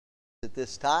at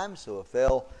this time, so if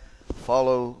they'll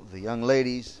follow the young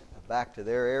ladies back to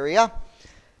their area.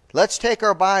 Let's take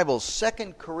our Bibles,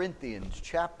 2 Corinthians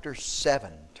chapter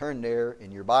 7. Turn there in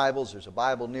your Bibles. There's a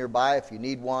Bible nearby if you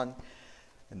need one,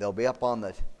 and they'll be up on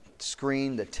the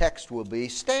screen. The text will be,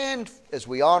 stand as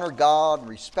we honor God,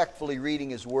 respectfully reading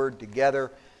His Word together.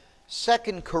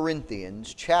 2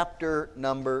 Corinthians chapter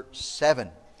number 7.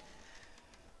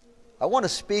 I want to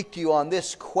speak to you on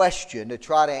this question to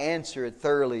try to answer it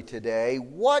thoroughly today.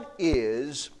 What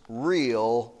is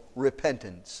real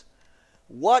repentance?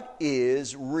 What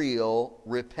is real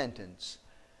repentance?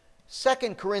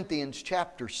 2 Corinthians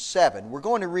chapter 7. We're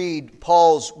going to read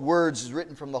Paul's words as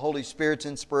written from the Holy Spirit's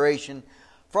inspiration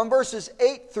from verses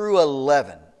 8 through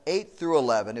 11. 8 through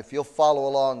 11, if you'll follow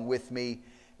along with me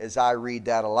as I read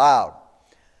that aloud.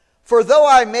 For though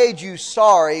I made you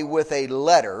sorry with a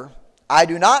letter, I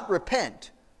do not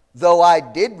repent, though I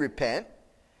did repent,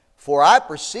 for I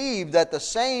perceive that the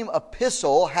same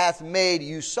epistle hath made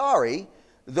you sorry,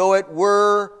 though it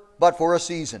were but for a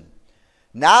season.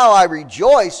 Now I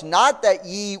rejoice not that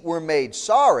ye were made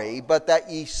sorry, but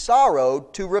that ye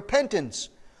sorrowed to repentance.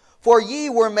 For ye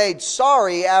were made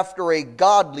sorry after a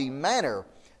godly manner,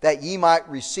 that ye might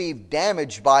receive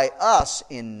damage by us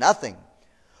in nothing.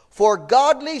 For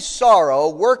godly sorrow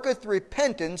worketh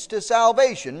repentance to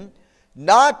salvation,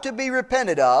 not to be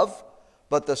repented of,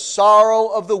 but the sorrow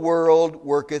of the world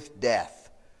worketh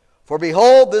death. For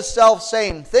behold, this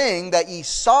selfsame thing that ye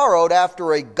sorrowed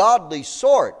after a godly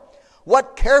sort,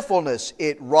 what carefulness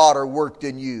it wrought or worked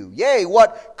in you, yea,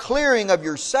 what clearing of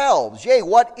yourselves, yea,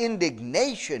 what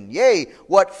indignation, yea,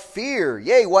 what fear,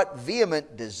 yea, what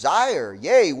vehement desire,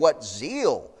 yea, what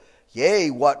zeal, yea,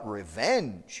 what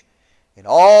revenge. In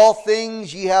all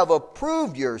things ye have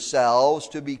approved yourselves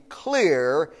to be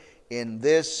clear in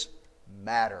this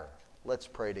matter. Let's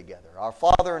pray together. Our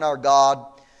Father and our God,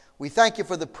 we thank you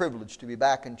for the privilege to be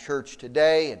back in church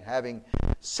today and having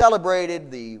celebrated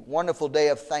the wonderful day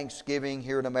of Thanksgiving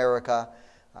here in America.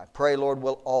 I pray, Lord,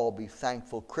 we'll all be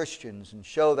thankful Christians and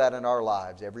show that in our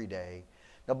lives every day.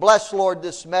 Now bless, Lord,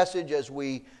 this message as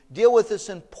we deal with this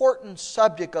important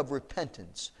subject of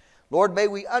repentance. Lord, may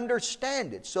we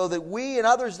understand it so that we and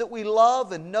others that we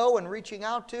love and know and reaching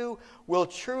out to will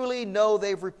truly know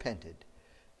they've repented.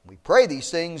 We pray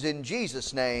these things in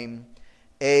Jesus' name.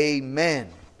 Amen.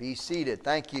 Be seated.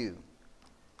 Thank you.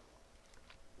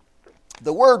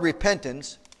 The word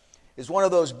repentance is one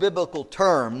of those biblical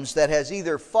terms that has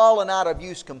either fallen out of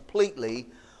use completely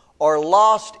or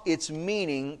lost its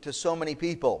meaning to so many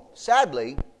people.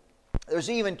 Sadly, there's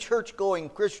even church-going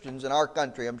Christians in our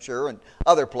country, I'm sure, and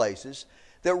other places,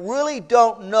 that really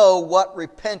don't know what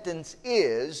repentance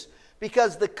is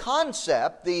because the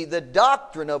concept, the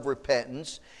doctrine of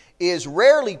repentance is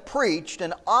rarely preached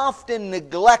and often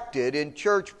neglected in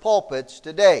church pulpits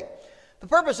today. The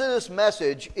purpose of this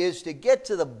message is to get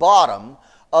to the bottom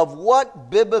of what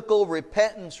biblical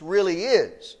repentance really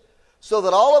is, so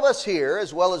that all of us here,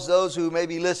 as well as those who may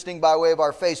be listening by way of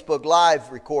our Facebook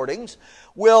Live recordings,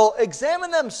 will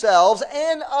examine themselves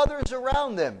and others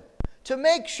around them to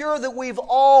make sure that we've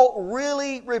all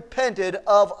really repented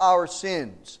of our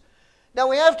sins. Now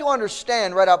we have to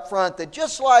understand right up front that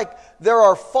just like there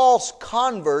are false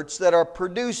converts that are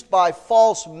produced by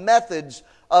false methods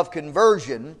of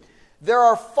conversion, there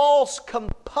are false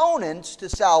components to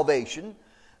salvation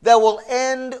that will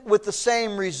end with the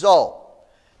same result.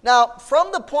 Now,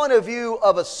 from the point of view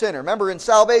of a sinner, remember in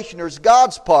salvation there's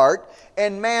God's part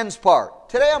and man's part.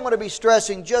 Today I'm going to be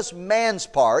stressing just man's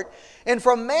part. And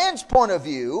from man's point of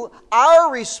view,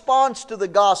 our response to the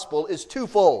gospel is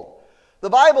twofold. The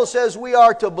Bible says we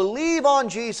are to believe on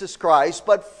Jesus Christ,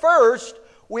 but first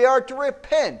we are to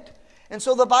repent. And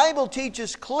so the Bible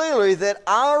teaches clearly that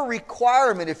our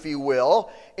requirement, if you will,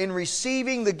 in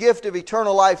receiving the gift of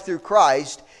eternal life through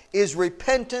Christ is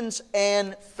repentance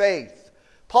and faith.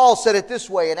 Paul said it this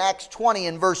way in Acts 20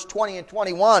 in verse 20 and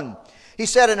 21. He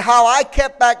said, "And how I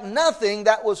kept back nothing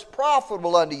that was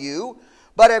profitable unto you,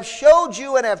 but have showed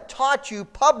you and have taught you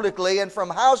publicly and from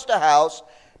house to house,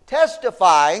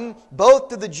 testifying both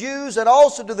to the Jews and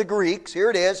also to the Greeks," here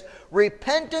it is,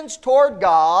 "repentance toward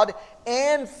God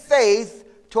and faith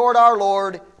toward our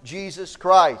Lord Jesus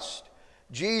Christ."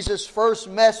 Jesus' first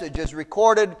message is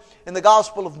recorded in the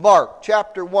Gospel of Mark,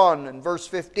 chapter 1 and verse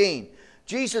 15.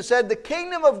 Jesus said, "The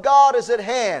kingdom of God is at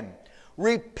hand.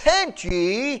 Repent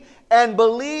ye and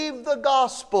believe the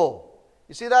gospel."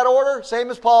 You see that order? Same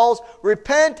as Paul's.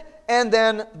 Repent and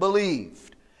then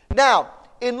believe. Now,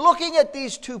 in looking at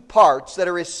these two parts that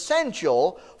are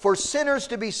essential for sinners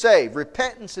to be saved,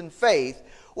 repentance and faith,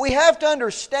 we have to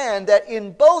understand that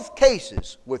in both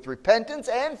cases, with repentance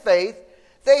and faith,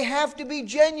 They have to be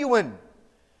genuine.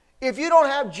 If you don't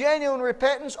have genuine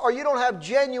repentance or you don't have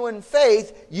genuine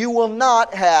faith, you will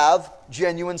not have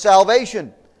genuine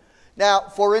salvation. Now,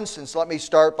 for instance, let me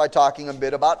start by talking a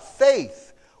bit about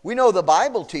faith. We know the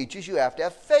Bible teaches you have to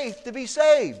have faith to be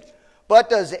saved. But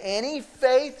does any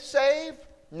faith save?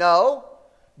 No.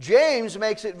 James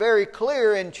makes it very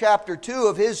clear in chapter 2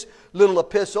 of his little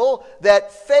epistle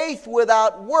that faith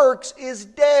without works is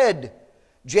dead.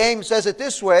 James says it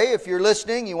this way, if you're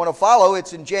listening, you want to follow,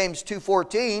 it's in James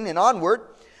 2:14 and onward.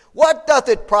 What doth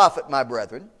it profit, my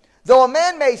brethren, though a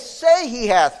man may say he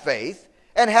hath faith,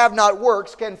 and have not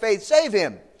works, can faith save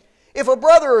him? If a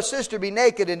brother or sister be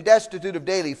naked and destitute of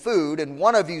daily food, and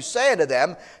one of you say unto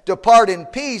them, Depart in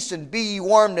peace, and be ye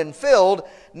warmed and filled,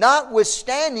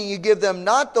 notwithstanding you give them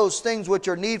not those things which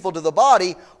are needful to the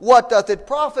body, what doth it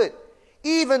profit?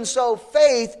 Even so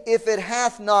faith, if it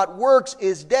hath not works,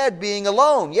 is dead, being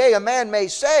alone. Yea, a man may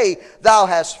say, Thou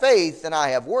hast faith, and I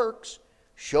have works.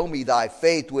 Show me thy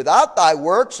faith without thy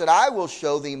works, and I will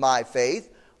show thee my faith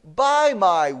by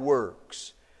my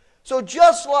works. So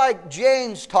just like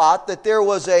James taught that there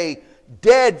was a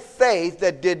dead faith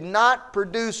that did not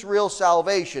produce real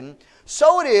salvation,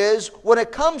 so it is when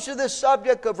it comes to this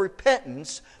subject of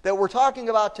repentance that we're talking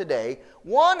about today.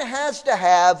 One has to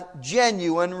have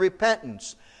genuine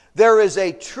repentance. There is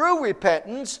a true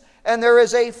repentance and there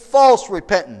is a false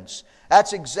repentance.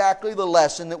 That's exactly the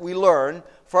lesson that we learn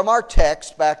from our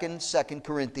text back in 2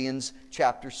 Corinthians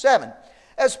chapter 7.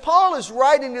 As Paul is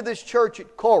writing to this church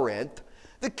at Corinth,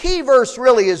 the key verse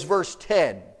really is verse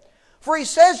 10. For he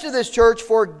says to this church,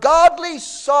 For godly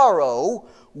sorrow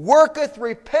worketh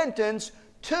repentance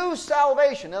to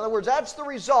salvation. In other words, that's the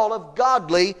result of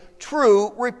godly,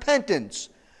 true repentance.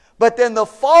 But then the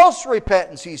false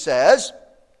repentance, he says,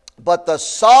 but the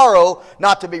sorrow,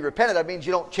 not to be repentant, that means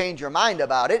you don't change your mind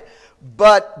about it,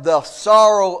 but the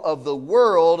sorrow of the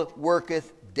world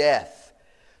worketh death.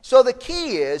 So the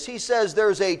key is, he says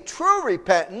there's a true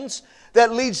repentance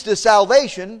that leads to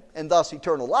salvation and thus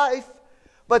eternal life,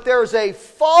 but there's a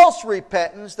false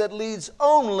repentance that leads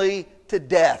only to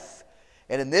death.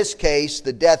 And in this case,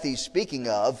 the death he's speaking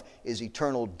of is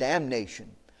eternal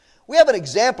damnation. We have an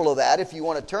example of that. If you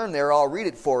want to turn there, I'll read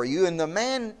it for you. In the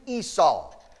man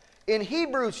Esau, in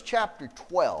Hebrews chapter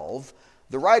 12,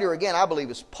 the writer again, I believe,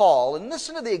 is Paul. And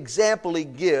listen to the example he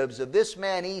gives of this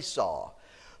man Esau,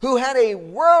 who had a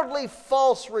worldly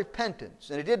false repentance,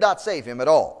 and it did not save him at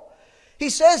all. He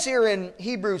says here in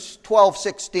Hebrews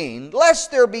 12:16,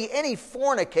 Lest there be any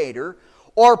fornicator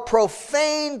or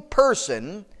profane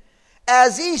person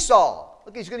as Esau.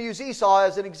 Look, he's going to use Esau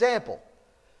as an example.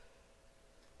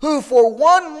 Who for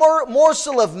one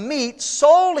morsel of meat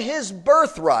sold his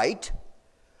birthright.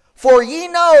 For ye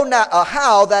know now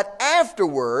how that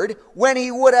afterward, when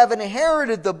he would have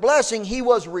inherited the blessing, he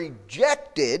was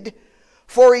rejected,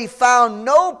 for he found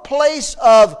no place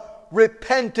of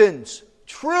repentance.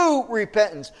 True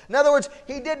repentance. In other words,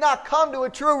 he did not come to a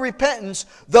true repentance,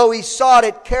 though he sought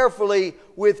it carefully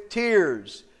with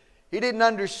tears. He didn't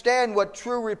understand what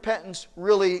true repentance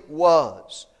really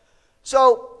was.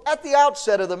 So, at the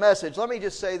outset of the message, let me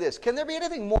just say this. Can there be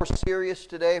anything more serious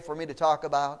today for me to talk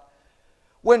about?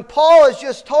 When Paul has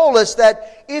just told us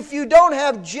that if you don't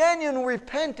have genuine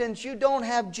repentance, you don't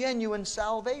have genuine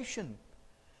salvation.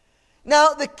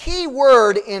 Now, the key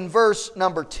word in verse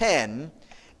number 10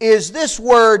 is this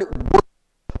word work.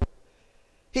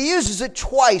 He uses it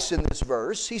twice in this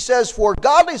verse. He says, For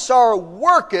godly sorrow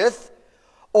worketh,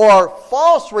 or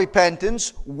false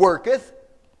repentance worketh.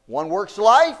 One works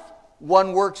life,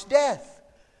 one works death.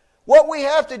 What we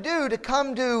have to do to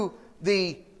come to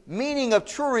the meaning of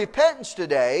true repentance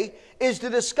today is to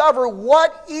discover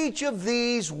what each of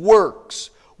these works.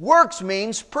 Works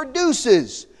means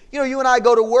produces. You know, you and I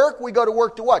go to work. We go to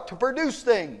work to what? To produce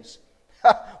things.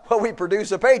 Well, we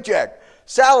produce a paycheck,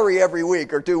 salary every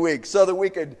week or 2 weeks so that we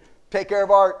can take care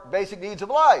of our basic needs of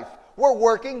life. We're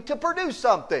working to produce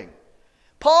something.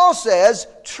 Paul says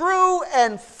true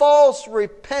and false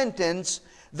repentance,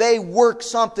 they work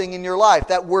something in your life.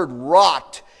 That word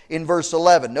wrought in verse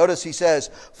 11. Notice he says,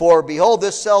 For behold,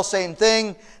 this selfsame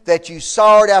thing that you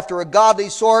sought after a godly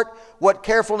sort, what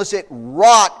carefulness it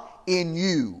wrought in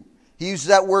you. He uses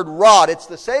that word wrought. It's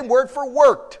the same word for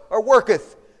worked or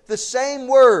worketh. The same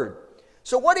word.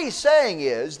 So what he's saying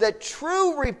is that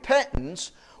true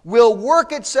repentance will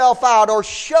work itself out or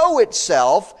show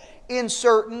itself in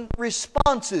certain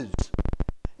responses.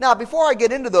 Now, before I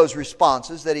get into those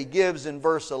responses that he gives in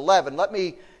verse 11, let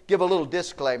me give a little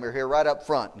disclaimer here right up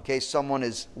front in case someone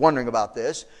is wondering about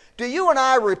this. Do you and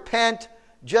I repent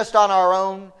just on our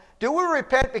own? Do we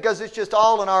repent because it's just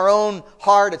all in our own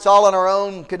heart, it's all in our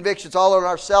own conviction, it's all in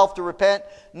ourselves to repent?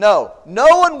 No. No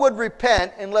one would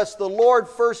repent unless the Lord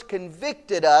first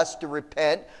convicted us to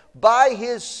repent by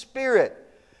His Spirit.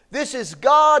 This is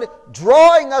God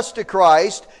drawing us to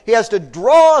Christ. He has to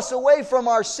draw us away from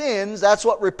our sins. That's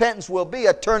what repentance will be,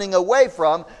 a turning away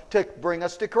from to bring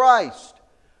us to Christ.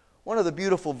 One of the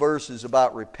beautiful verses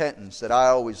about repentance that I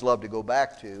always love to go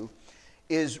back to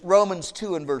is Romans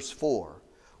 2 and verse 4.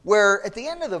 Where at the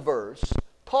end of the verse,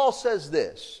 Paul says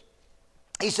this.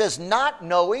 He says, not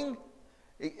knowing,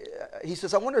 he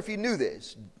says, I wonder if you knew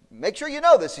this. Make sure you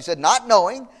know this. He said, not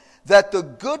knowing that the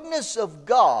goodness of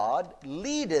God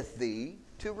leadeth thee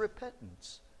to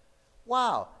repentance.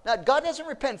 Wow. Now, God doesn't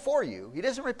repent for you. He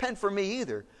doesn't repent for me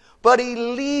either. But He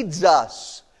leads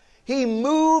us. He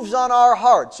moves on our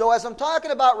heart. So as I'm talking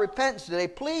about repentance today,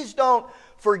 please don't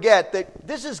forget that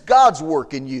this is God's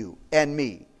work in you and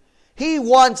me. He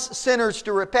wants sinners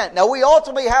to repent. Now, we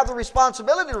ultimately have the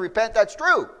responsibility to repent, that's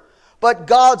true. But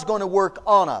God's going to work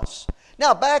on us.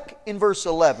 Now, back in verse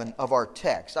 11 of our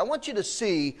text, I want you to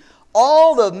see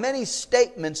all the many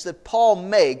statements that Paul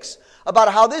makes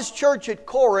about how this church at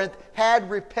Corinth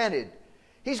had repented.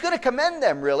 He's going to commend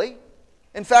them, really.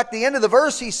 In fact, the end of the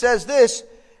verse, he says this,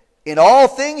 in all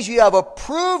things you have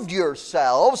approved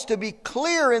yourselves to be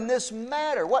clear in this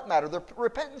matter. What matter? The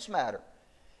repentance matter.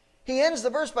 He ends the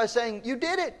verse by saying, you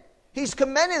did it. He's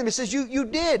commending them. He says, you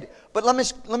did. But let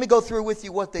me go through with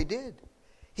you what they did.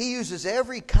 He uses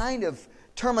every kind of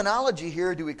terminology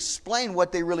here to explain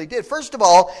what they really did. First of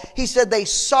all, he said they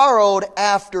sorrowed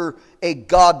after a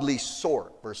godly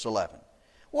sort, verse 11.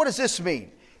 What does this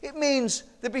mean? It means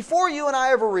that before you and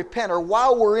I ever repent, or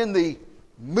while we're in the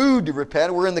mood to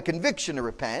repent, we're in the conviction to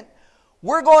repent,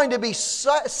 we're going to be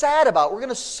sad about, we're going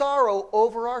to sorrow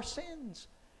over our sins.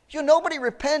 You know, nobody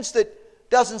repents that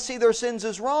doesn't see their sins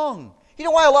as wrong. You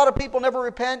know why a lot of people never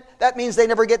repent? That means they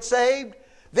never get saved.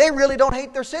 They really don't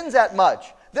hate their sins that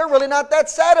much. They're really not that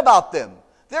sad about them.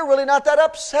 They're really not that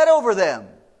upset over them.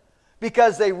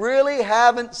 Because they really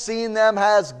haven't seen them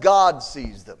as God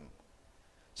sees them.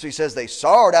 So he says they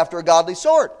sorrowed after a godly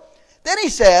sort. Then he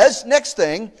says, next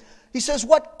thing, he says,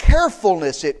 what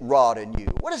carefulness it wrought in you.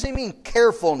 What does he mean,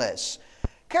 carefulness?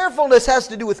 Carefulness has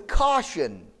to do with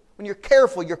caution. When you're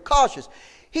careful, you're cautious.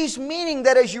 He's meaning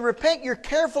that as you repent, you're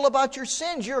careful about your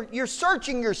sins. You're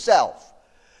searching yourself.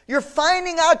 You're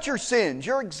finding out your sins.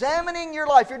 You're examining your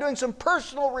life. You're doing some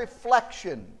personal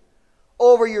reflection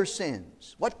over your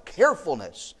sins. What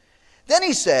carefulness. Then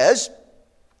he says,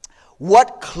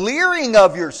 what clearing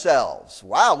of yourselves.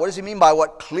 Wow, what does he mean by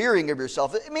what clearing of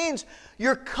yourself? It means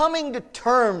you're coming to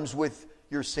terms with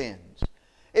your sins.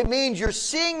 It means you're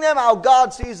seeing them how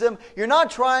God sees them. You're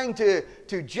not trying to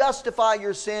justify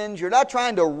your sins. You're not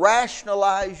trying to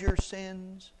rationalize your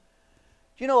sins.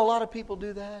 Do you know a lot of people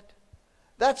do that?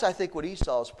 That's, I think, what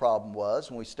Esau's problem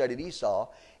was when we studied Esau.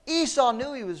 Esau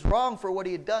knew he was wrong for what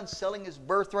he had done, selling his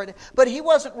birthright. But he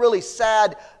wasn't really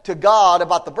sad to God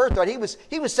about the birthright. He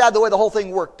was sad the way the whole thing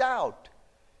worked out.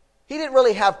 He didn't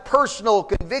really have personal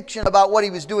conviction about what he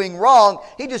was doing wrong.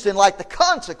 He just didn't like the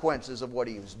consequences of what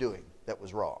he was doing that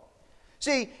was wrong.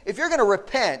 See, if you're going to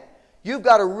repent, you've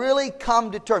got to really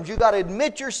come to terms. You've got to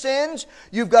admit your sins.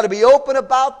 You've got to be open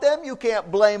about them. You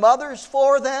can't blame others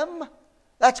for them.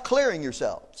 That's clearing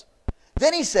yourselves.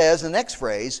 Then he says, the next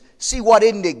phrase, see what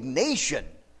indignation.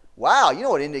 Wow, you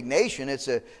know what indignation, it's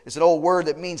an old word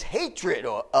that means hatred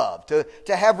of,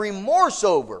 to have remorse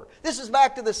over. This is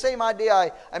back to the same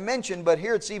idea I mentioned, but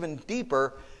here it's even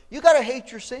deeper. You got to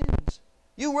hate your sins.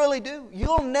 You really do.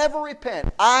 You'll never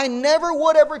repent. I never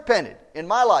would have repented in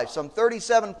my life some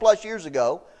 37 plus years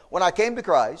ago when I came to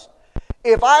Christ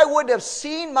if I would have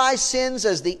seen my sins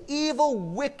as the evil,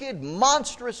 wicked,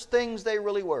 monstrous things they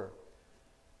really were.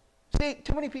 See,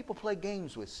 too many people play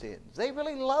games with sins. They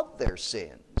really love their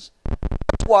sins.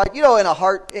 That's why, you know, in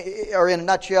a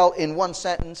nutshell, in one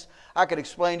sentence, I could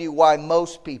explain to you why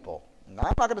most people, I'm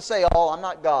not going to say all, I'm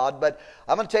not God, but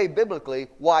I'm going to tell you biblically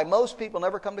why most people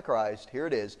never come to Christ. Here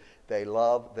it is. They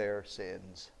love their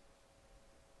sins.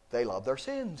 They love their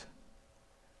sins.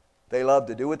 They love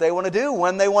to do what they want to do,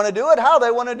 when they want to do it, how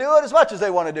they want to do it, as much as they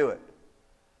want to do it.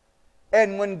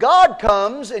 And when God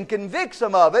comes and convicts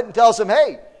them of it and tells them,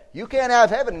 hey, you can't have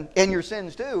heaven in your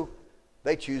sins too,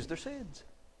 they choose their sins.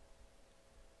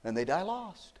 And they die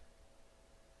lost.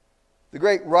 The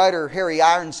great writer Harry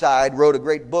Ironside wrote a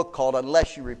great book called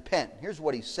Unless You Repent. Here's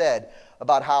what he said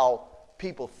about how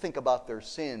people think about their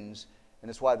sins,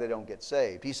 and it's why they don't get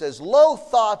saved. He says, low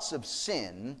thoughts of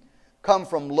sin come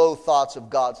from low thoughts of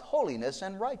God's holiness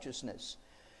and righteousness.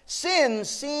 Sin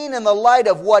seen in the light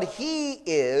of what He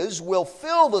is will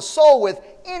fill the soul with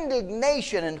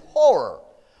indignation and horror.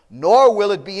 Nor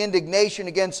will it be indignation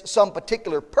against some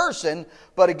particular person,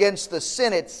 but against the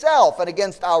sin itself and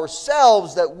against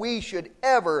ourselves, that we should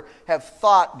ever have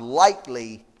thought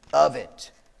lightly of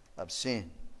it, of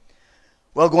sin.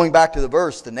 Well, going back to the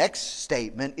verse, the next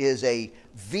statement is a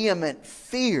vehement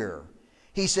fear.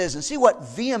 He says, and see what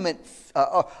vehement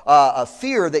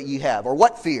fear that you have, or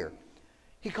what fear?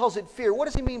 He calls it fear. What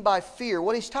does he mean by fear?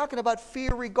 Well, he's talking about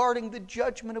fear regarding the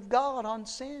judgment of God on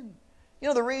sin. You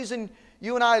know, the reason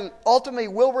you and I ultimately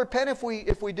will repent if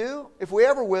we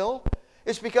ever will,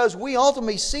 it's because we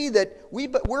ultimately see that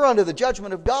we're under the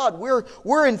judgment of God.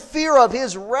 We're in fear of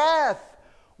His wrath.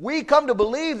 We come to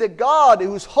believe that God,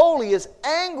 who's holy, is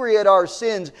angry at our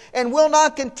sins and will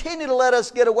not continue to let us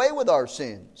get away with our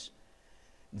sins.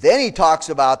 Then he talks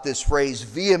about this phrase,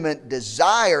 vehement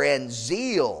desire and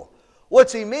zeal.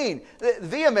 What's he mean?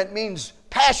 Vehement means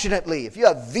passionately. If you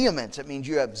have vehemence, it means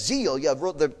you have zeal. You have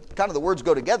the words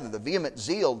go together. The vehement,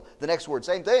 zeal, the next word,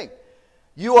 same thing.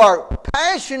 You are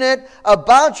passionate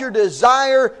about your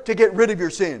desire to get rid of your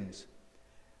sins.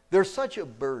 There's such a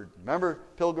burden. Remember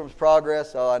Pilgrim's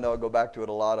Progress? Oh, I know I go back to it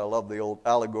a lot. I love the old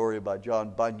allegory by John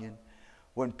Bunyan.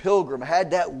 When Pilgrim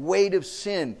had that weight of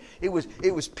sin, it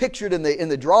was pictured in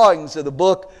the drawings of the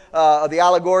book, of the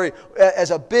allegory,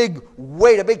 as a big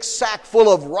weight, a big sack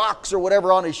full of rocks or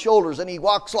whatever on his shoulders, and he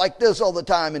walks like this all the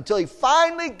time until he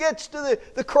finally gets to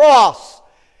the cross.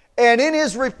 And in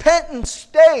his repentant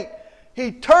state,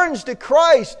 he turns to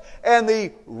Christ, and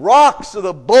the rocks or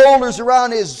the boulders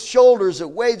around his shoulders that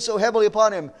weighed so heavily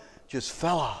upon him just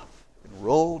fell off and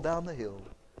rolled down the hill.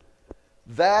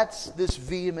 That's this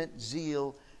vehement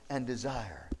zeal and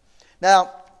desire.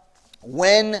 Now,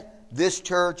 when this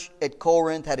church at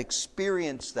Corinth had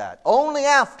experienced that, only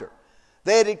after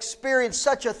they had experienced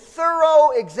such a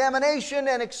thorough examination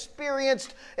and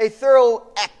experienced a thorough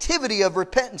activity of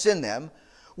repentance in them,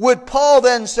 would Paul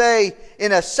then say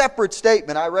in a separate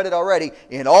statement, I read it already,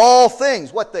 in all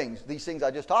things, what things? These things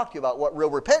I just talked to you about, what real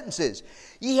repentance is.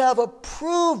 Ye have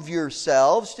approved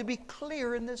yourselves to be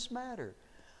clear in this matter.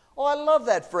 Oh, I love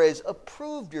that phrase,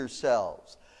 approved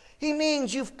yourselves. He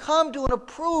means you've come to an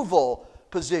approval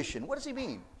position. What does he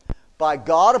mean? By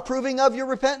God approving of your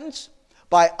repentance,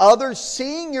 by others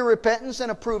seeing your repentance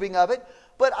and approving of it,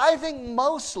 but I think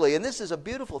mostly, and this is a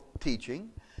beautiful teaching,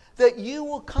 that you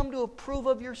will come to approve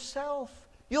of yourself.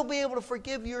 You'll be able to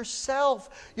forgive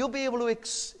yourself. You'll be able to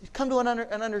come to an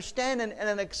understanding and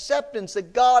an acceptance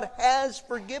that God has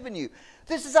forgiven you.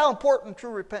 This is how important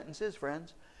true repentance is,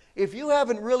 friends. If you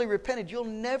haven't really repented, you'll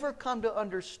never come to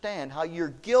understand how your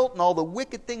guilt and all the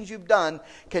wicked things you've done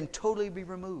can totally be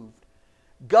removed.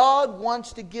 God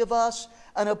wants to give us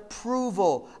an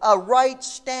approval, a right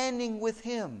standing with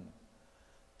Him.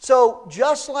 So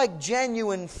just like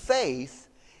genuine faith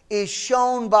is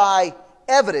shown by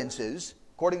evidences,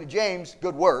 according to James,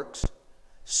 good works,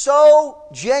 so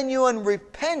genuine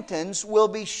repentance will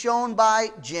be shown by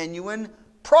genuine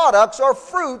products or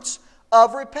fruits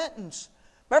of repentance.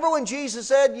 Remember when Jesus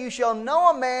said, you shall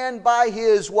know a man by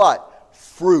his what?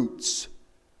 Fruits.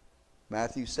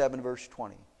 Matthew 7 verse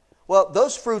 20. Well,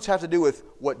 those fruits have to do with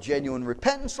what genuine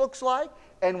repentance looks like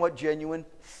and what genuine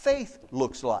faith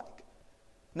looks like.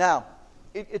 Now,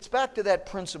 it's back to that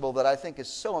principle that I think is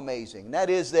so amazing. That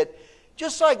is that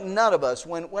just like none of us,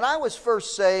 when I was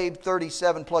first saved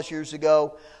 37 plus years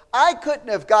ago, I couldn't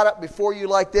have got up before you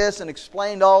like this and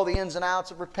explained all the ins and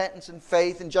outs of repentance and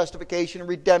faith and justification and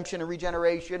redemption and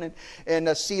regeneration and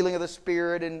the sealing of the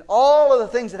Spirit and all of the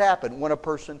things that happen when a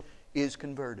person is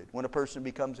converted, when a person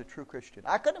becomes a true Christian.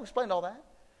 I couldn't have explained all that.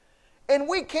 And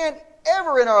we can't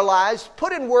ever in our lives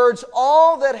put in words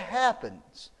all that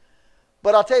happens.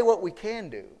 But I'll tell you what we can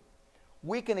do.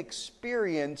 We can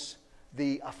experience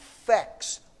the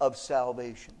effects of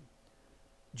salvation.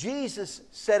 Jesus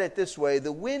said it this way,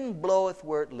 the wind bloweth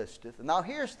where it listeth. And now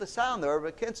here's the sound there, but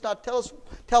it can't not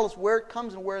tell us where it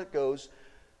comes and where it goes.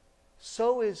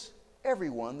 So is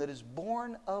everyone that is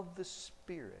born of the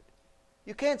Spirit.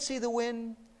 You can't see the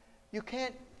wind. You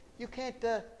can't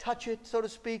touch it, so to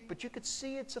speak, but you could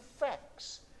see its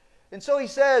effects. And so he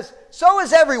says, so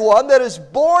is everyone that is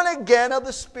born again of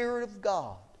the Spirit of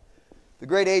God. The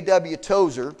great A.W.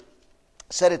 Tozer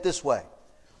said it this way.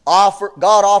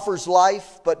 God offers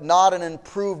life, but not an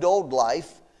improved old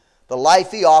life. The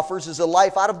life He offers is a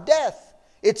life out of death.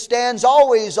 It stands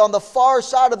always on the far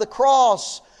side of the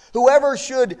cross. Whoever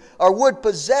should or would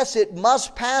possess it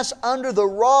must pass under the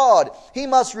rod. He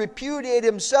must repudiate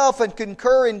himself and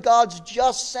concur in God's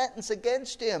just sentence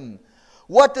against him.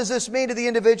 What does this mean to the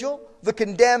individual, the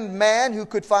condemned man who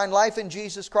could find life in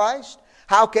Jesus Christ?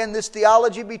 How can this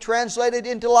theology be translated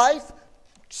into life?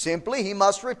 Simply, he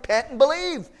must repent and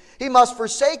believe. He must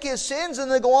forsake his sins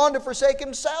and then go on to forsake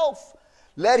himself.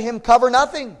 Let him cover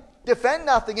nothing, defend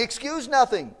nothing, excuse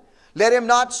nothing. Let him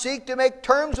not seek to make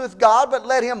terms with God, but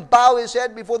let him bow his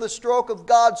head before the stroke of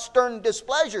God's stern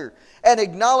displeasure and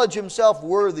acknowledge himself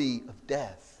worthy of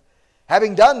death.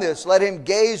 Having done this, let him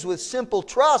gaze with simple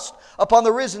trust upon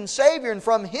the risen Savior, and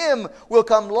from him will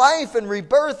come life and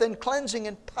rebirth and cleansing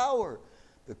and power.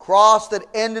 The cross that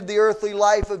ended the earthly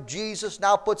life of Jesus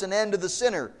now puts an end to the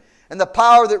sinner, and the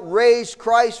power that raised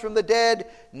Christ from the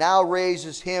dead now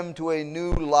raises him to a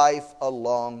new life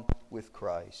along with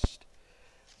Christ.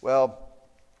 Well,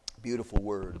 beautiful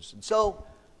words. And so,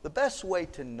 the best way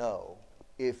to know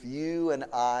if you and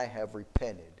I have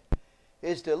repented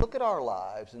is to look at our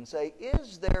lives and say,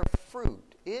 is there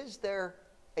fruit? Is there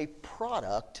a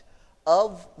product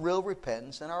of real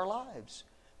repentance in our lives?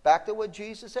 Back to what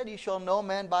Jesus said, you shall know a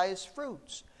man by his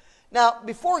fruits. Now,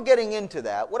 before getting into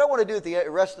that, what I want to do at the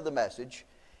rest of the message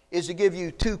is to give you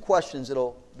two questions that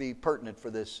will be pertinent for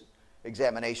this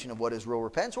examination of what is real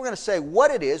repentance. We're going to say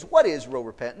what is real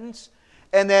repentance,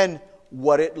 and then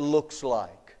what it looks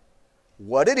like.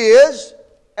 What it is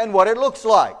and what it looks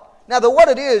like. Now, the what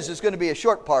it is going to be a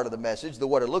short part of the message. The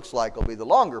what it looks like will be the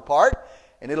longer part,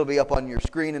 and it'll be up on your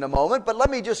screen in a moment. But let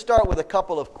me just start with a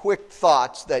couple of quick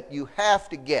thoughts that you have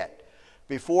to get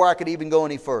before I could even go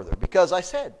any further. Because I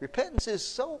said, repentance is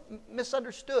so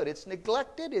misunderstood. It's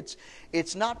neglected.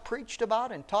 It's not preached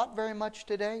about and taught very much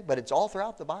today, but it's all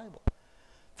throughout the Bible.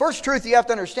 First truth you have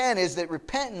to understand is that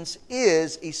repentance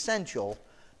is essential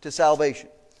to salvation.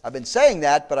 I've been saying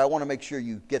that, but I want to make sure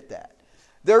you get that.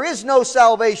 There is no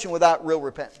salvation without real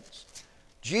repentance.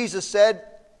 Jesus said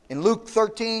in Luke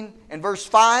 13 and verse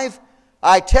 5,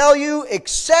 I tell you,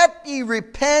 except ye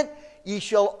repent, ye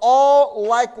shall all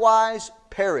likewise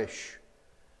perish.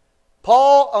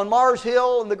 Paul on Mars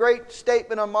Hill, in the great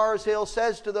statement on Mars Hill,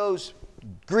 says to those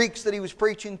Greeks that he was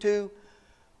preaching to,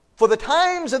 for the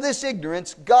times of this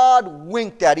ignorance, God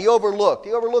winked at. He overlooked.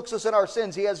 He overlooks us in our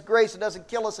sins. He has grace and doesn't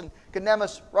kill us and condemn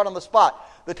us right on the spot.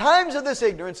 The times of this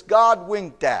ignorance, God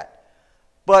winked at.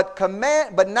 But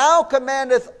now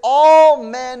commandeth all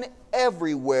men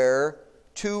everywhere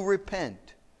to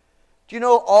repent. Do you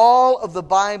know all of the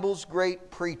Bible's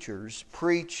great preachers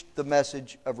preached the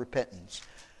message of repentance?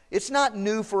 It's not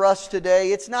new for us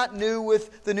today. It's not new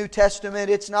with the New Testament.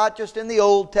 It's not just in the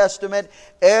Old Testament.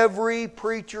 Every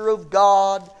preacher of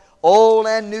God, Old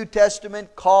and New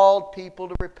Testament, called people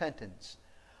to repentance.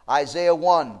 Isaiah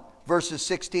 1, verses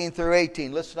 16 through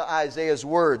 18. Listen to Isaiah's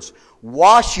words.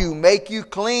 Wash you, make you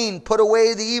clean, put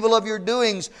away the evil of your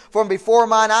doings from before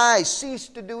mine eyes. Cease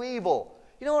to do evil.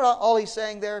 You know what all he's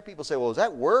saying there? People say, well, is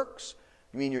that works?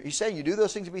 You mean you're saying you do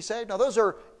those things to be saved? No, those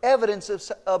are evidence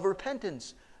of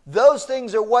repentance. Those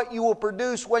things are what you will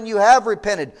produce when you have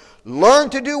repented. Learn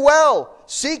to do well.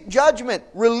 Seek judgment.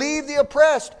 Relieve the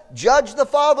oppressed. Judge the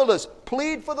fatherless.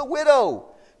 Plead for the widow.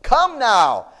 Come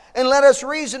now, and let us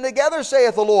reason together,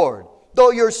 saith the Lord. Though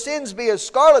your sins be as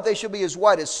scarlet, they shall be as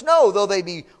white as snow. Though they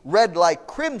be red like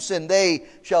crimson, they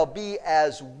shall be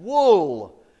as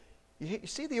wool. You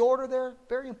see the order there?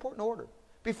 Very important order.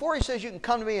 Before he says you can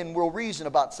come to me and we'll reason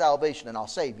about salvation and I'll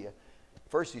save you,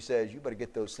 first he says you better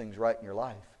get those things right in your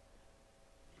life.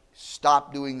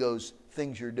 Stop doing those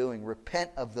things you're doing. Repent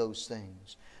of those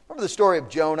things. Remember the story of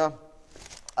Jonah?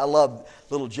 I love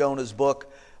little Jonah's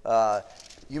book. You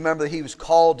remember that he was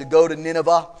called to go to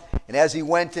Nineveh. And as he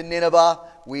went to Nineveh,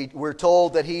 we're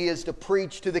told that he is to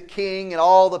preach to the king and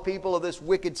all the people of this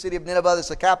wicked city of Nineveh, this is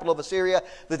the capital of Assyria,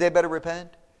 that they better repent.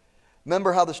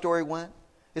 Remember how the story went?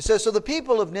 It says, so the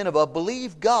people of Nineveh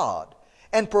believed God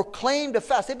and proclaimed a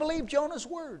fast. They believed Jonah's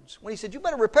words. When he said, you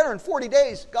better repent or in 40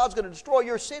 days, God's going to destroy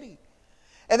your city.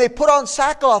 And they put on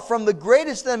sackcloth from the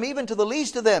greatest of them even to the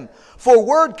least of them. For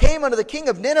word came unto the king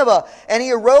of Nineveh, and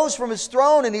he arose from his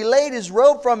throne, and he laid his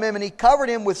robe from him, and he covered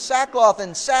him with sackcloth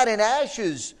and sat in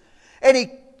ashes. And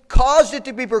he caused it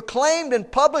to be proclaimed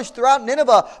and published throughout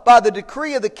Nineveh by the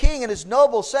decree of the king and his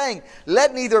nobles, saying,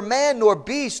 let neither man nor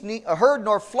beast, herd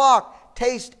nor flock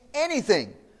taste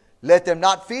anything. Let them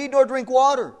not feed nor drink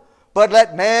water. But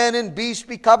let man and beast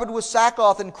be covered with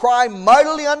sackcloth and cry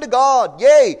mightily unto God.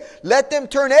 Yea, let them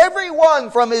turn every one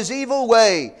from his evil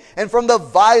way and from the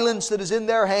violence that is in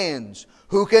their hands.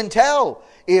 Who can tell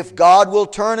if God will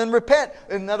turn and repent?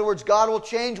 In other words, God will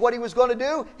change what he was going to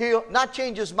do. He'll not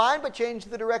change his mind, but change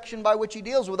the direction by which he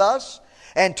deals with us.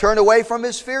 And turn away from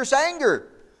his fierce anger,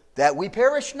 that we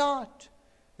perish not.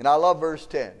 And I love verse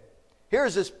 10.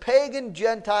 Here's this pagan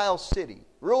Gentile city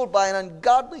ruled by an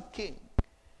ungodly king.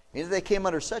 And they came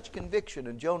under such conviction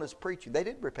in Jonah's preaching, they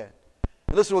didn't repent.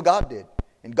 And listen to what God did.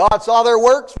 And God saw their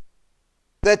works,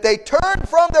 that they turned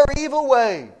from their evil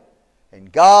way.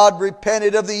 And God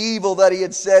repented of the evil that He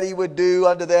had said He would do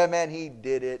unto them, and He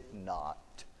did it not.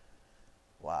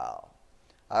 Wow.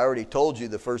 I already told you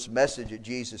the first message that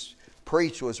Jesus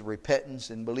preached was repentance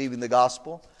and believing the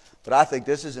gospel. But I think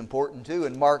this is important too.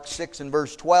 In Mark 6 and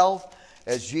verse 12,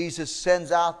 as Jesus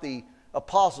sends out the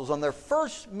apostles on their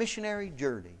first missionary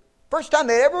journey. First time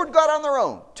they ever got on their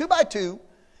own, 2 by 2,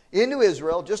 into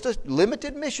Israel. Just a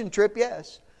limited mission trip,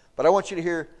 yes. But I want you to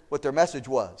hear what their message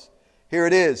was. Here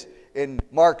it is in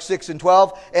Mark 6 and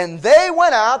 12. And they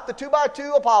went out, the 2 by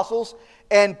 2 apostles,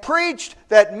 and preached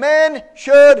that men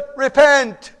should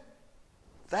repent.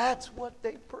 That's what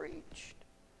they preached.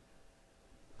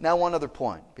 Now one other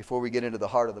point before we get into the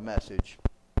heart of the message.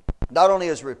 Not only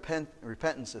is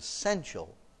repentance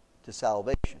essential to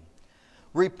salvation,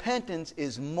 repentance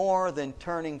is more than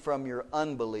turning from your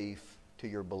unbelief to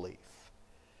your belief.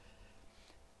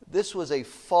 This was a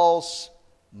false,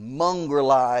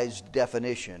 mongrelized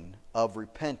definition of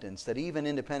repentance that even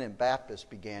independent Baptists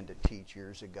began to teach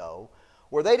years ago,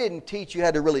 where they didn't teach you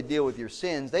how to really deal with your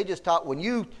sins. They just taught when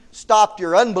you stopped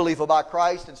your unbelief about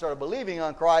Christ and started believing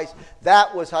on Christ,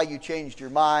 that was how you changed your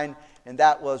mind, and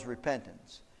that was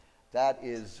repentance. That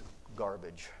is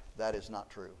garbage. That is not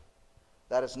true.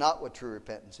 That is not what true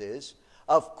repentance is.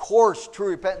 Of course, true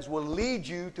repentance will lead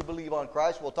you to believe on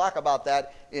Christ. We'll talk about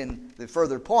that in the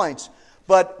further points.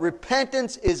 But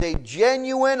repentance is a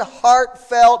genuine,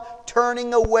 heartfelt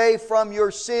turning away from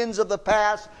your sins of the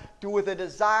past with a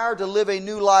desire to live a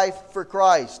new life for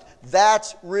Christ.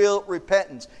 That's real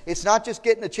repentance. It's not just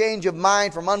getting a change of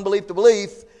mind from unbelief to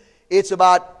belief. It's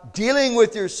about dealing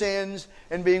with your sins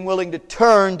and being willing to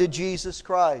turn to Jesus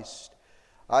Christ.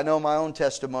 I know my own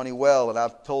testimony well, and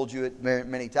I've told you it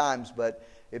many times, but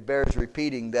it bears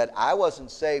repeating that I wasn't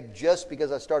saved just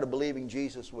because I started believing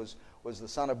Jesus was the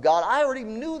Son of God. I already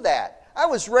knew that. I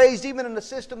was raised even in a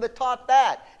system that taught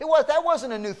that. That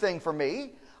wasn't a new thing for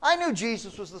me. I knew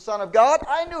Jesus was the Son of God.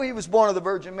 I knew He was born of the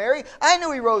Virgin Mary. I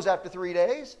knew He rose after 3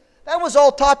 days. That was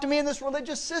all taught to me in this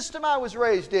religious system I was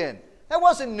raised in. That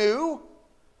wasn't new.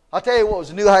 I'll tell you what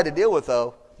was new I had to deal with,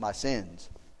 though. My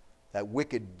sins. That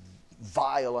wicked,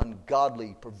 vile,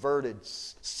 ungodly, perverted,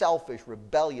 selfish,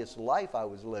 rebellious life I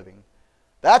was living.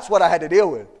 That's what I had to deal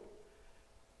with.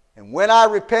 And when I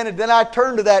repented, then I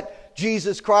turned to that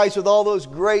Jesus Christ with all those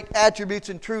great attributes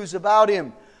and truths about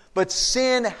Him. But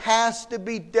sin has to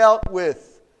be dealt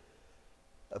with.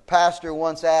 A pastor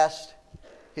once asked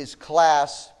his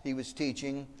class he was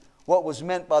teaching what was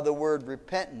meant by the word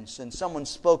repentance. And someone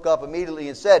spoke up immediately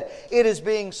and said, "It is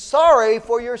being sorry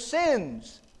for your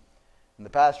sins." And the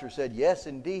pastor said, "Yes,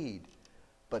 indeed,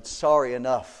 but sorry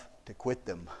enough to quit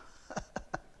them."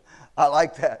 I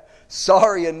like that.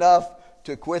 Sorry enough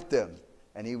to quit them.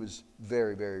 And he was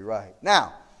very, very right.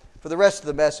 Now, for the rest of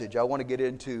the message, I want to get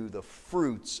into the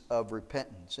fruits of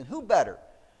repentance. And who better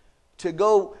to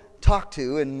go talk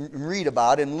to and read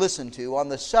about and listen to on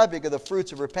the subject of the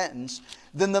fruits of repentance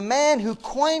than the man who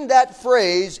coined that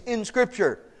phrase in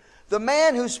Scripture. The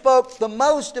man who spoke the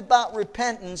most about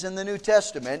repentance in the New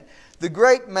Testament, the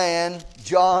great man,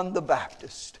 John the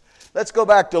Baptist. Let's go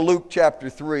back to Luke chapter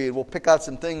 3, and we'll pick out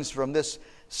some things from this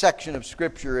section of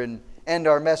Scripture and end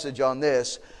our message on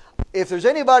this. If there's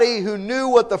anybody who knew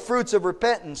what the fruits of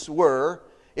repentance were,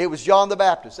 it was John the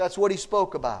Baptist. That's what he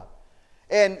spoke about.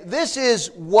 And this is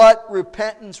what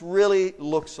repentance really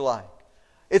looks like.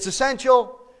 It's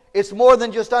essential. It's more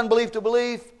than just unbelief to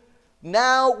belief.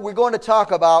 Now we're going to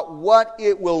talk about what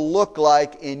it will look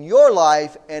like in your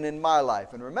life and in my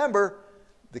life. And remember,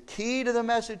 the key to the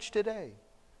message today,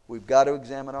 we've got to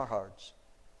examine our hearts.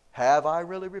 Have I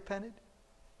really repented?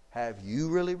 Have you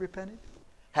really repented?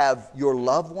 Have your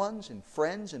loved ones and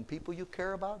friends and people you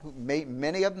care about,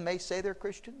 many of them may say they're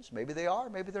Christians. Maybe they are,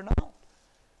 maybe they're not.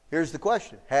 Here's the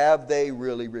question. Have they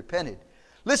really repented?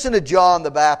 Listen to John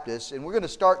the Baptist, and we're going to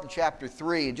start in chapter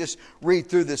 3 and just read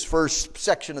through this first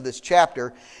section of this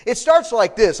chapter. It starts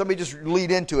like this. Let me just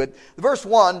lead into it. Verse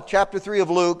 1, chapter 3 of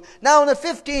Luke. Now in the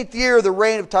 15th year of the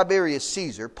reign of Tiberius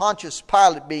Caesar, Pontius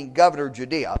Pilate being governor of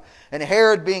Judea, and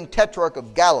Herod being tetrarch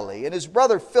of Galilee, and his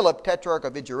brother Philip tetrarch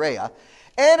of Iturea,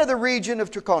 and of the region of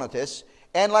Trachonitis,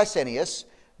 and Lysanias,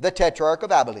 the tetrarch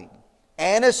of Abilene.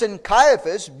 Annas and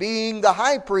Caiaphas, being the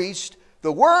high priest,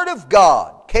 the word of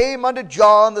God came unto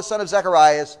John, the son of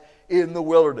Zacharias, in the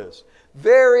wilderness.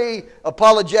 Very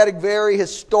apologetic, very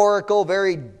historical,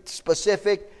 very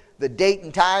specific. The date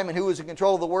and time and who was in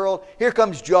control of the world. Here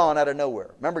comes John out of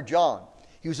nowhere. Remember John?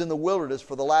 He was in the wilderness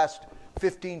for the last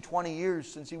 15, 20 years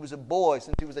since he was a boy,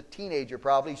 since he was a teenager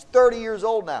probably. He's 30 years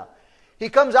old now. He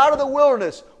comes out of the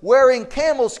wilderness wearing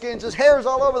camel skins. His hair's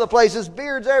all over the place. His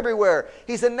beard's everywhere.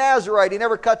 He's a Nazarite. He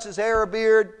never cuts his hair or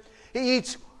beard. He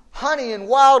eats honey and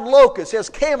wild locusts. He has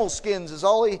camel skins is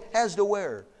all he has to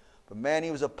wear. But man,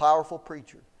 he was a powerful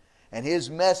preacher. And his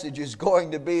message is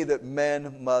going to be that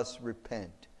men must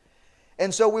repent.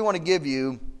 And so we want to give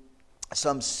you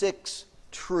some 6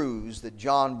 truths that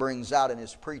John brings out in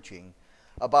his preaching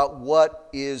about what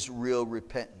is real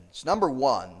repentance. Number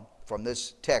 1, from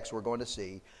this text we're going to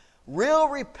see, real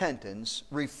repentance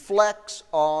reflects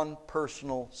on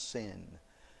personal sin.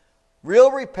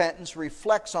 Real repentance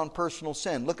reflects on personal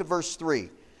sin. Look at verse 3.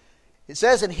 It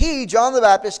says, "And he, John the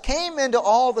Baptist, came into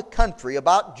all the country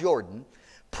about Jordan,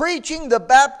 preaching the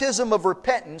baptism of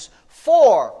repentance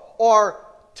for," or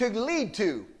to lead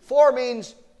to. For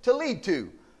means to lead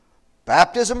to.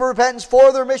 Baptism of repentance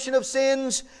for the remission of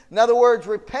sins. In other words,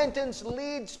 repentance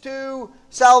leads to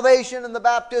salvation, and the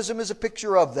baptism is a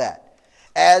picture of that.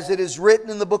 As it is written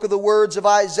in the book of the words of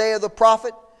Isaiah the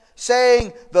prophet,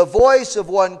 saying, "The voice of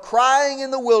one crying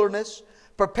in the wilderness,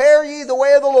 prepare ye the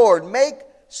way of the Lord, make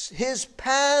his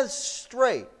paths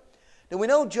straight." Now we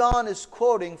know John is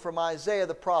quoting from Isaiah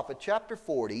the prophet, chapter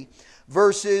 40,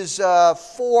 verses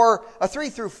 3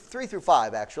 through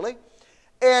 5 actually.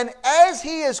 And as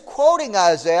he is quoting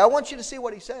Isaiah, I want you to see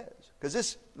what he says, because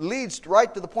this leads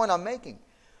right to the point I'm making.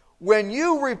 When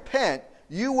you repent,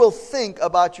 you will think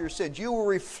about your sins. You will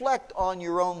reflect on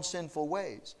your own sinful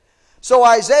ways. So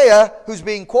Isaiah, who's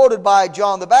being quoted by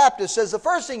John the Baptist, says the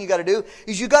first thing you got to do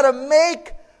is you got to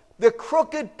make the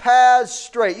crooked paths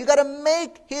straight. You got to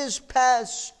make his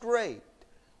paths straight.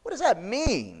 What does that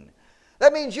mean?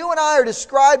 That means you and I are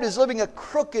described as living a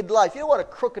crooked life. You know what a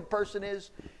crooked person is?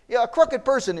 Yeah, a crooked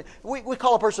person, we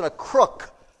call a person a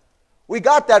crook. We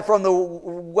got that from the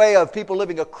way of people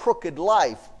living a crooked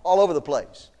life all over the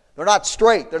place. They're not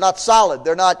straight. They're not solid.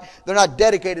 They're not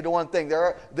dedicated to one thing.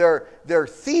 They're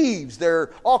thieves.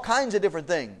 They're all kinds of different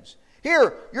things.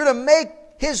 Here, you're to make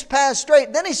his path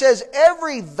straight. Then he says,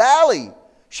 "Every valley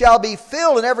shall be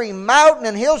filled, and every mountain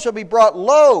and hill shall be brought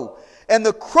low. And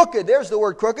the crooked," there's the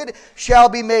word crooked, "shall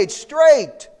be made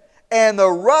straight, and the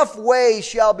rough way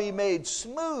shall be made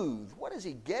smooth." What is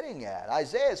he getting at?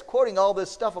 Isaiah is quoting all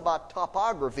this stuff about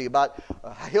topography, about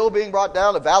a hill being brought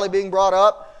down, a valley being brought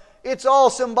up. It's all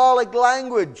symbolic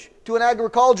language to an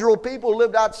agricultural people who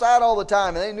lived outside all the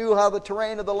time, and they knew how the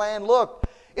terrain of the land looked.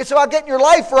 It's about getting your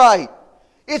life right.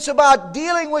 It's about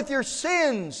dealing with your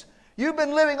sins. You've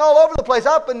been living all over the place,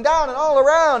 up and down and all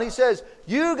around. He says,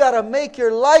 you got to make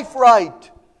your life right.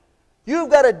 You've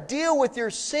got to deal with your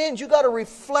sins. You've got to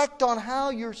reflect on how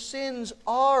your sins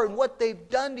are and what they've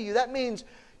done to you. That means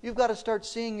you've got to start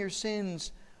seeing your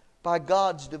sins by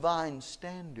God's divine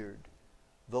standard,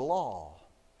 the law.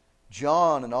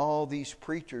 John and all these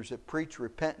preachers that preach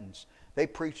repentance, they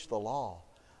preach the law.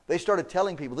 They started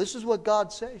telling people, this is what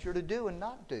God says you're to do and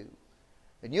not do.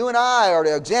 And you and I are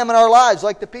to examine our lives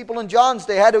like the people in John's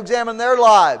day had to examine their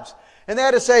lives. And they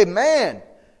had to say, man,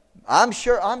 I'm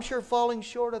sure falling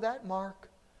short of that mark.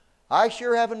 I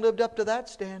sure haven't lived up to that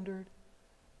standard.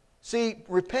 See,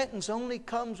 repentance only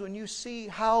comes when you see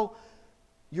how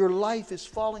your life is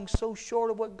falling so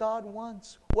short of what God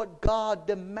wants, what God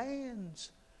demands.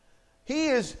 He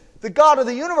is the God of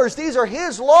the universe. These are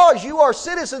His laws. You are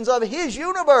citizens of His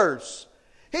universe.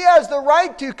 He has the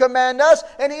right to command us,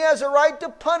 and He has a right to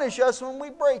punish us when we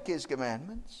break His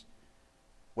commandments.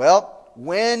 Well,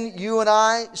 when you and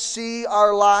I see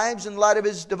our lives in light of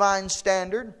His divine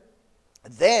standard,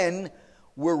 then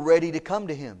we're ready to come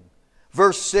to Him.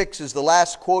 Verse 6 is the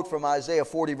last quote from Isaiah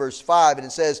 40, verse 5, and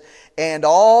it says, "And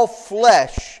all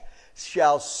flesh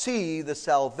shall see the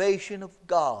salvation of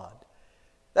God."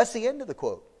 That's the end of the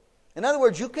quote. In other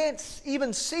words, you can't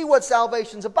even see what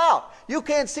salvation's about. You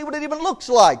can't see what it even looks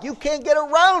like. You can't get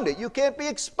around it. You can't be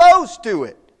exposed to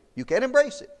it. You can't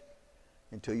embrace it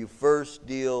until you first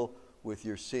deal with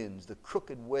your sins, the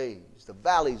crooked ways, the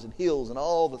valleys and hills, and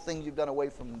all the things you've done away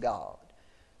from God.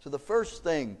 So the first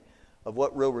thing of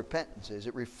what real repentance is,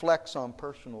 it reflects on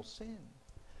personal sin.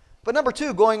 But number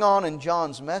two, going on in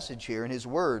John's message here, in his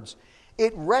words,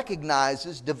 it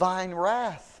recognizes divine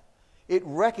wrath. It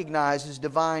recognizes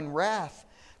divine wrath.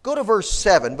 Go to verse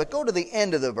 7, but go to the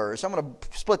end of the verse. I'm going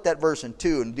to split that verse in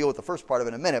two and deal with the first part of it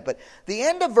in a minute. But the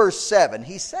end of verse 7,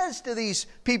 he says to these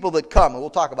people that come, and we'll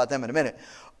talk about them in a minute,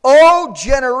 "O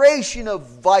generation of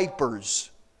vipers,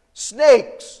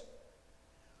 snakes,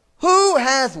 who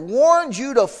hath warned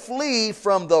you to flee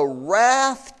from the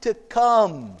wrath to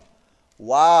come?"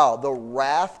 Wow, the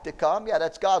wrath to come? Yeah,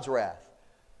 that's God's wrath.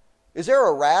 Is there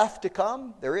a wrath to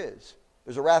come? There is.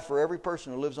 There's a wrath for every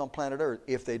person who lives on planet Earth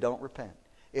if they don't repent,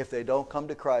 if they don't come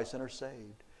to Christ and are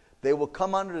saved. They will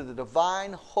come under the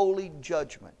divine, holy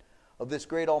judgment of this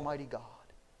great Almighty God.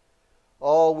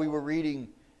 Oh, we were reading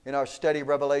in our study of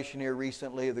Revelation here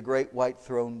recently of the great white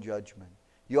throne judgment.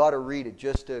 You ought to read it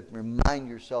just to remind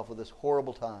yourself of this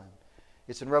horrible time.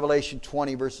 It's in Revelation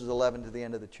 20, verses 11 to the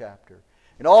end of the chapter.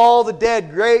 And all the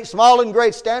dead, great, small and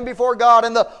great, stand before God,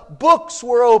 and the books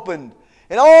were opened.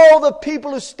 And all the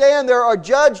people who stand there are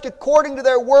judged according to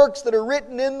their works that are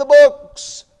written in the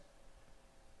books.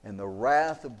 And the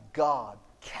wrath of God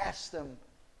cast them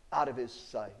out of His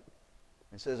sight.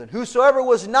 It says, and whosoever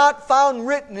was not found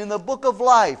written in the book of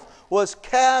life was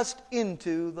cast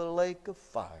into the lake of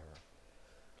fire.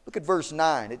 Look at verse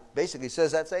 9. It basically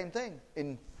says that same thing.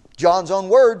 In John's own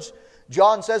words,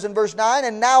 John says in verse 9,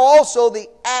 and now also the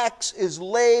axe is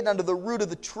laid under the root of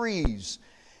the trees.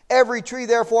 Every tree,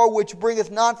 therefore, which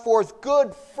bringeth not forth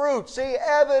good fruit, see,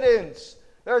 evidence,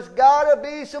 there's got to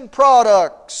be some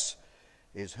products,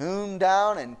 is hewn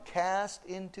down and cast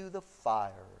into the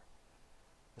fire.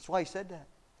 That's why he said that.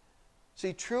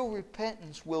 See, true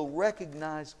repentance will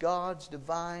recognize God's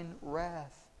divine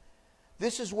wrath.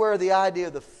 This is where the idea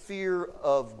of the fear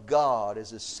of God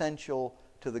is essential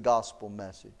to the gospel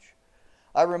message.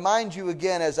 I remind you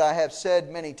again, as I have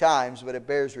said many times, but it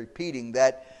bears repeating,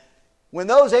 that when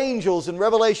those angels in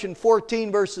Revelation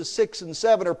 14 verses 6 and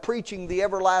 7 are preaching the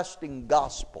everlasting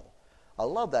gospel, I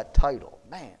love that title.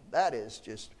 Man, that is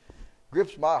just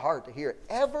grips my heart to hear it.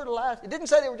 Everlasting. It didn't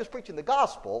say they were just preaching the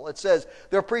gospel. It says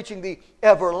they're preaching the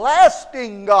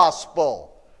everlasting gospel.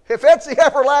 If it's the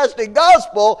everlasting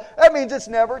gospel, that means it's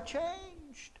never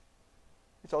changed.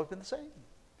 It's always been the same.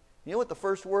 You know what the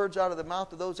first words out of the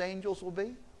mouth of those angels will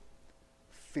be?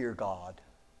 Fear God.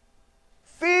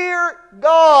 Fear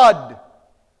God.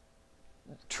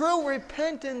 True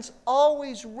repentance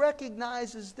always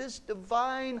recognizes this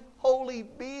divine, holy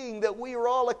being that we are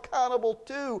all accountable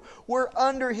to. We're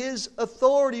under His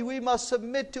authority. We must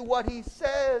submit to what He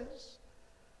says.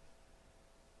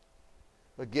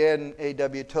 Again,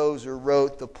 A.W. Tozer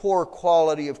wrote, the poor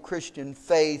quality of Christian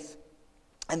faith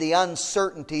and the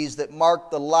uncertainties that mark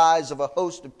the lives of a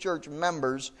host of church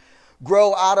members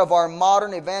grow out of our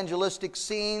modern evangelistic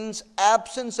scene's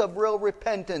absence of real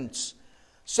repentance.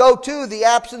 So too, the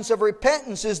absence of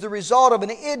repentance is the result of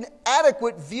an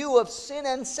inadequate view of sin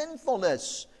and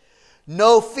sinfulness.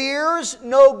 No fears,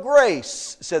 no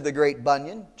grace, said the great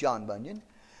Bunyan, John Bunyan.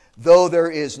 Though there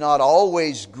is not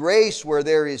always grace where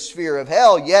there is fear of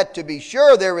hell, yet to be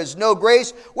sure there is no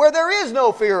grace where there is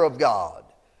no fear of God.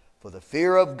 For the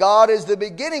fear of God is the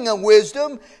beginning of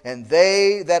wisdom, and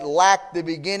they that lack the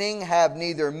beginning have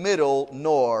neither middle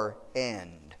nor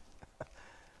end.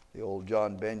 The old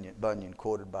John Bunyan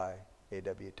quoted by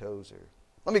A.W. Tozer.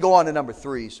 Let me go on to number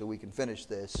 3 so we can finish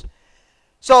this.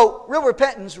 So, real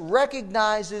repentance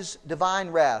recognizes divine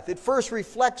wrath. It first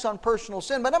reflects on personal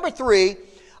sin. But number 3,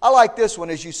 I like this one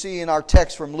as you see in our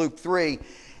text from Luke 3.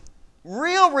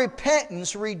 Real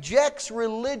repentance rejects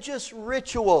religious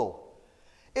ritual.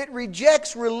 It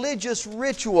rejects religious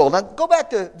ritual. Now, go back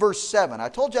to verse 7. I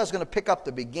told you I was going to pick up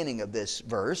the beginning of this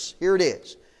verse. Here it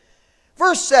is.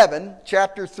 Verse 7,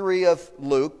 chapter 3 of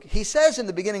Luke, he says in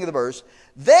the beginning of the verse,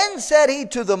 then said he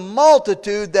to the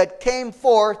multitude that came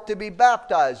forth to be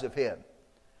baptized of him.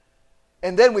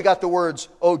 And then we got the words,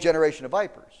 O generation of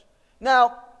vipers.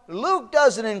 Now, Luke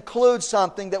doesn't include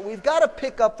something that we've got to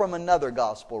pick up from another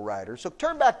gospel writer. So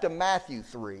turn back to Matthew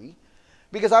 3,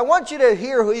 because I want you to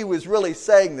hear who he was really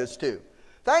saying this to.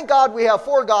 Thank God we have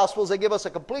 4 Gospels that give us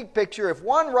a complete picture. If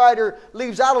one writer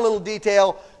leaves out a little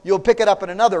detail, you'll pick it up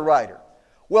in another writer.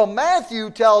 Well, Matthew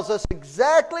tells us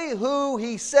exactly who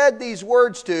he said these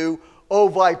words to, O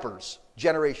vipers,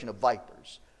 generation of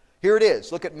vipers. Here it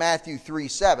is. Look at Matthew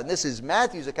 3:7. This is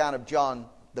Matthew's account of John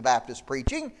the Baptist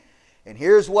preaching. And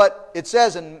here's what it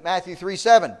says in Matthew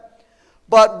 3:7.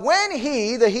 But when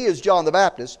he, the he is John the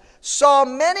Baptist, saw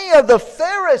many of the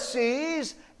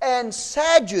Pharisees and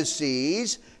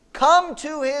Sadducees come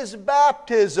to his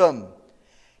baptism,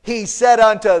 he said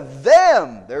unto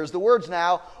them, there's the words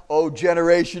now, O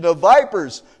generation of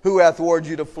vipers, who hath warned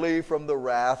you to flee from the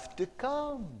wrath to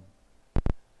come?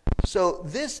 So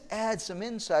this adds some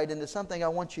insight into something I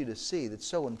want you to see that's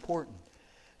so important.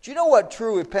 Do you know what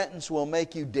true repentance will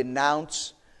make you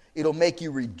denounce? It'll make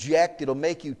you reject. It'll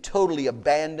make you totally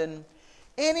abandon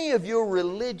any of your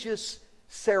religious,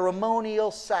 ceremonial,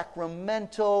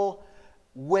 sacramental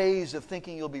ways of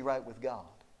thinking you'll be right with God.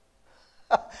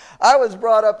 I was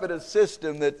brought up in a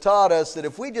system that taught us that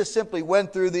if we just simply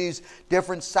went through these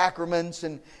different sacraments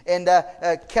and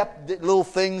kept little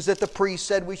things that the priest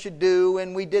said we should do,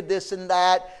 and we did this and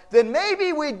that, then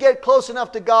maybe we'd get close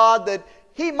enough to God that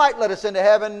He might let us into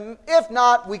heaven. If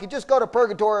not, we could just go to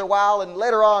purgatory a while, and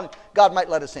later on, God might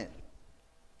let us in.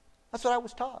 That's what I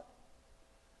was taught.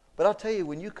 But I'll tell you,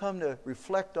 when you come to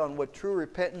reflect on what true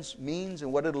repentance means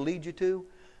and what it'll lead you to,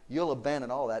 you'll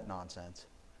abandon all that nonsense.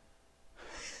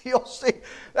 You'll see.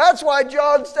 That's why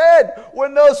John said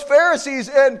when those Pharisees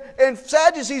and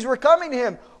Sadducees were coming to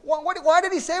him, why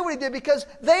did he say what he did? Because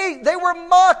they were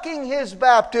mocking his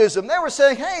baptism. They were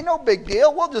saying, hey, no big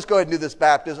deal. We'll just go ahead and do this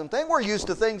baptism thing. We're used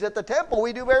to things at the temple.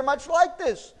 We do very much like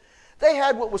this. They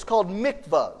had what was called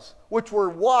mikvahs, which were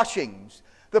washings.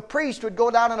 The priest would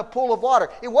go down in a pool of water.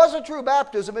 It wasn't true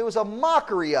baptism. It was a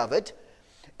mockery of it.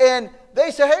 And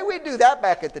they say, hey, we do that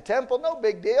back at the temple. No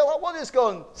big deal. We'll just go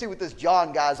and see what this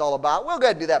John guy's all about. We'll go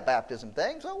ahead and do that baptism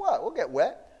thing. So what? We'll get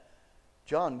wet.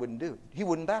 John wouldn't do it. He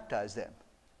wouldn't baptize them.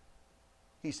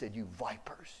 He said, you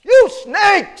vipers, you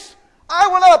snakes, I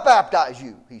will not baptize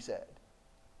you, he said.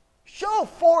 Show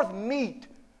forth meat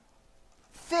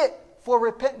fit for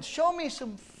repentance. Show me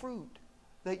some fruit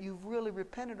that you've really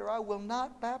repented, or I will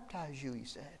not baptize you, he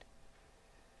said.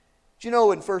 Do you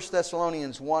know in 1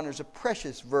 Thessalonians 1 there's a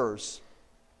precious verse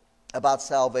about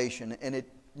salvation, and it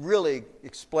really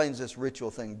explains this ritual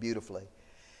thing beautifully.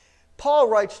 Paul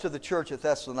writes to the church at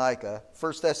Thessalonica,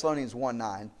 1 Thessalonians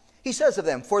 1:9. He says of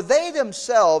them, for they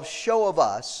themselves show of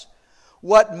us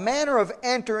what manner of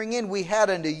entering in we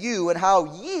had unto you, and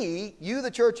how ye, you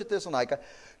the church at Thessalonica,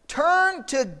 turned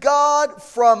to God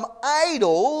from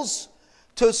idols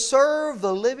to serve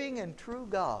the living and true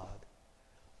God.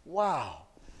 Wow.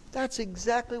 That's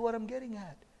exactly what I'm getting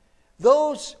at.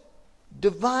 Those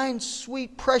divine,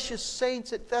 sweet, precious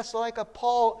saints at Thessalonica,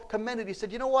 Paul commended. He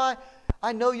said, you know why?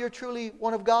 I know you're truly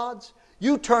one of God's.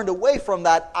 You turned away from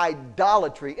that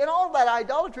idolatry. And all that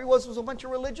idolatry was a bunch of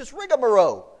religious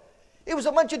rigmarole. It was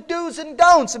a bunch of do's and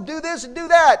don'ts, of do this and do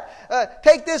that.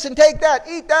 Take this and take that.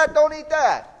 Eat that, don't eat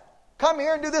that. Come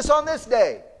here and do this on this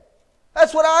day.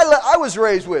 That's what I was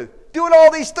raised with. Doing all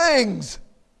these things.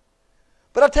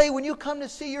 But I'll tell you, when you come to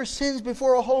see your sins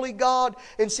before a holy God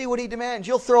and see what He demands,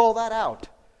 you'll throw all that out.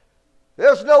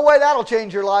 There's no way that'll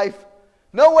change your life.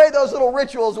 No way those little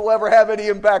rituals will ever have any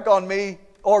impact on me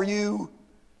or you.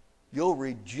 You'll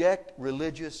reject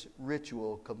religious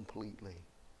ritual completely.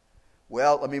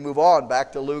 Well, let me move on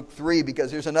back to Luke 3,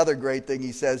 because here's another great thing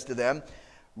he says to them.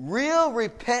 Real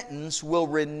repentance will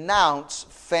renounce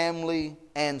family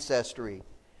ancestry.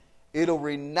 It'll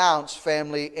renounce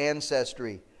family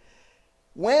ancestry.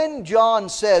 When John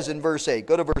says in verse 8,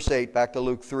 go to verse 8, back to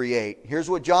Luke 3:8. Here's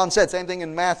what John said, same thing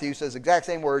in Matthew, says exact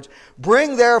same words.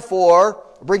 Bring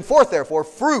forth therefore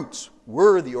fruits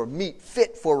worthy or meet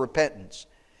fit for repentance.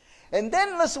 And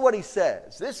then listen to what he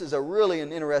says. This is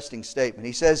an interesting statement.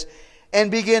 He says, and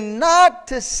begin not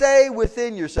to say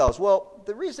within yourselves. Well,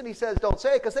 the reason he says don't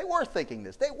say it, because they were thinking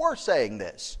this. They were saying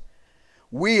this.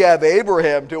 We have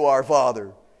Abraham to our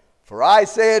father. For I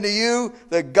say unto you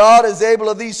that God is able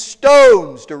of these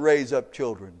stones to raise up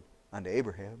children unto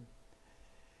Abraham.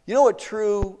 You know what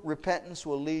true repentance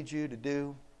will lead you to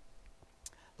do?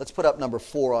 Let's put up number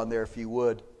 4 on there if you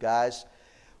would, guys.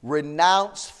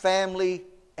 Renounce family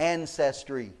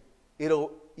ancestry.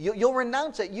 You'll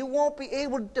renounce it. You won't be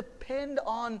able to depend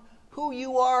on who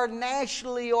you are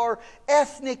nationally or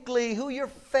ethnically, who your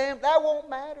family, that won't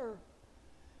matter.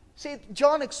 See,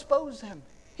 John exposed them.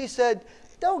 He said,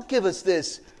 don't give us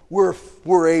this, we're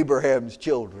Abraham's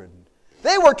children.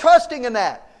 They were trusting in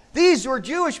that. These were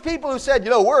Jewish people who said,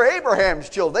 we're Abraham's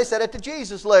children. They said it to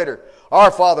Jesus later.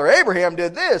 Our father Abraham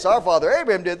did this, our father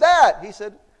Abraham did that. He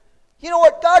said, you know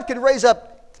what? God could raise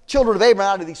up children of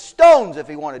Abraham out of these stones if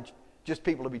He wanted just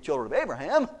people to be children of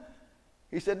Abraham.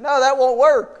 He said, no, that won't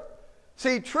work.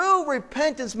 See, true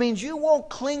repentance means you won't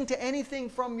cling to anything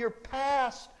from your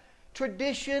past,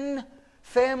 tradition,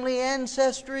 family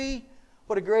ancestry.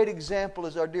 What a great example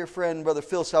is our dear friend, Brother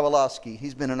Phil Savalowski.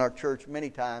 He's been in our church many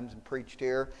times and preached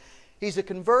here. He's a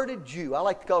converted Jew. I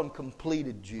like to call them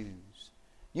completed Jews.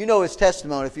 You know his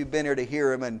testimony if you've been here to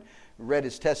hear him and read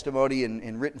his testimony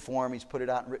in written form. He's put it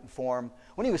out in written form.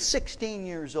 When he was 16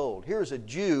 years old, here's a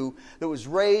Jew that was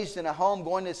raised in a home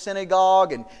going to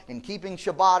synagogue and keeping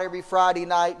Shabbat every Friday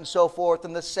night and so forth,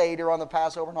 and the Seder on the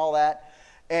Passover and all that.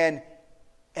 And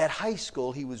at high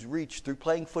school, he was reached through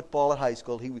playing football at high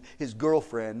school. His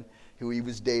girlfriend, who he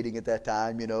was dating at that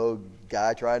time,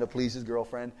 guy trying to please his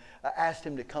girlfriend, asked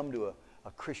him to come to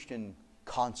a Christian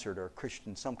concert or a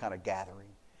Christian some kind of gathering.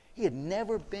 He had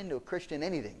never been to a Christian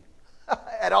anything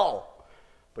at all.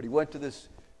 But he went to this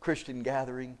Christian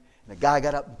gathering, and the guy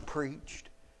got up and preached.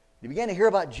 He began to hear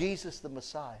about Jesus the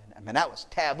Messiah. I mean, that was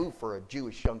taboo for a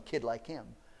Jewish young kid like him.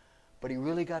 But he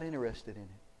really got interested in it.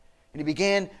 And he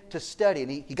began to study,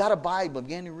 and he got a Bible and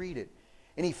began to read it.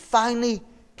 And he finally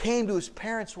came to his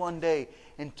parents one day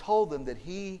and told them that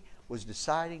he was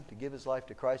deciding to give his life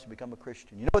to Christ and become a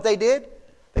Christian. You know what they did?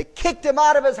 They kicked him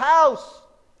out of his house.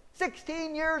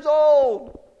 16 years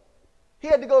old. He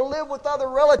had to go live with other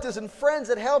relatives and friends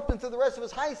that helped him through the rest of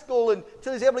his high school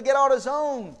until he was able to get on his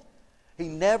own. He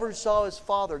never saw his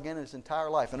father again in his entire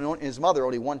life. And his mother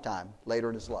only one time later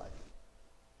in his life.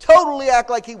 Totally act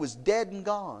like he was dead and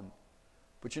gone.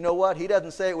 But you know what? He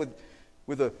doesn't say it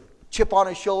with a chip on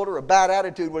his shoulder, a bad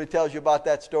attitude when he tells you about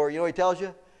that story. You know what he tells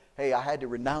you? Hey, I had to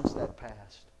renounce that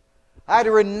past. I had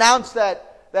to renounce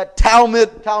that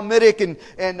Talmudic and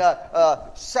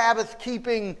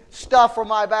Sabbath-keeping stuff from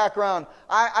my background.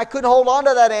 I couldn't hold on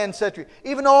to that ancestry.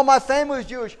 Even though all my family was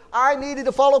Jewish, I needed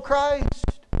to follow Christ.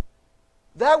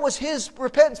 That was his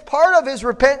repentance. Part of his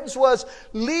repentance was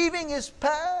leaving his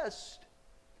past.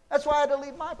 That's why I had to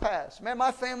leave my past. Man,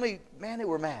 my family, they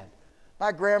were mad.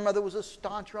 My grandmother was a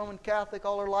staunch Roman Catholic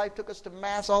all her life, took us to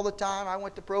Mass all the time. I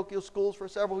went to parochial schools for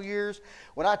several years.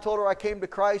 When I told her I came to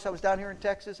Christ, I was down here in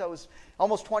Texas. I was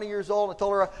almost 20 years old. I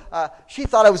told her she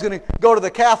thought I was going to go to the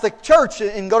Catholic Church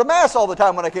and go to Mass all the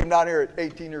time when I came down here at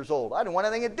 18 years old. I didn't want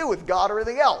anything to do with God or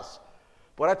anything else.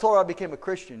 But when I told her I became a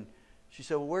Christian, she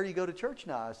said, well, where do you go to church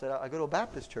now? I said, I go to a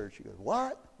Baptist church. She goes,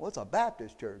 what? What's a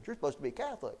Baptist church? You're supposed to be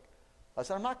Catholic. I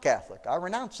said, I'm not Catholic. I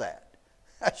renounce that.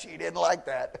 She didn't like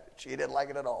that. She didn't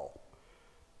like it at all.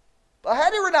 But I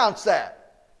had to renounce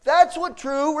that. That's what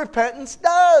true repentance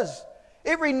does.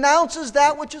 It renounces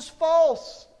that which is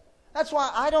false. That's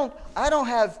why I don't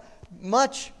have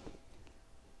much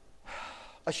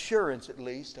assurance, at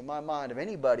least, in my mind, of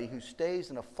anybody who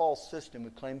stays in a false system who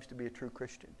claims to be a true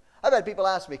Christian. I've had people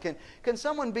ask me, can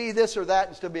someone be this or that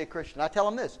and still be a Christian? I tell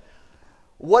them this.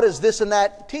 What does this and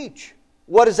that teach?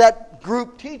 What does that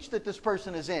group teach that this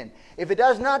person is in? If it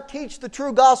does not teach the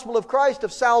true gospel of Christ,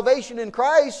 of salvation in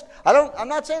Christ, I'm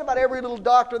not saying about every little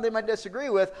doctrine they might disagree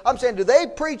with. I'm saying, do they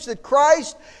preach that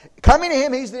Christ, coming to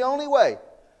Him, He's the only way?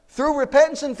 Through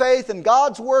repentance and faith and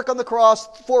God's work on the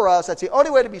cross for us, that's the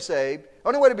only way to be saved,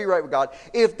 only way to be right with God.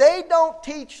 If they don't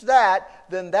teach that,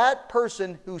 then that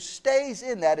person who stays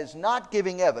in that is not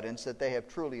giving evidence that they have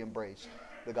truly embraced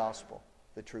the gospel,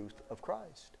 the truth of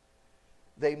Christ.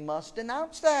 They must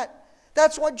denounce that.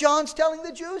 That's what John's telling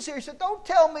the Jews here. He said, don't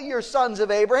tell me you're sons of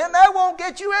Abraham. That won't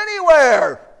get you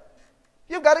anywhere.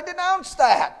 You've got to denounce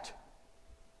that.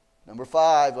 Number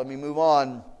 5, let me move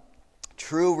on.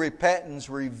 True repentance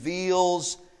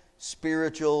reveals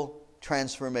spiritual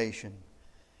transformation.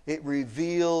 It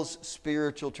reveals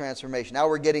spiritual transformation. Now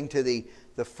we're getting to the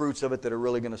fruits of it that are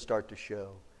really going to start to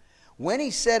show. When he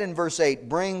said in verse 8,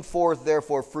 bring forth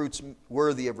therefore fruits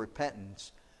worthy of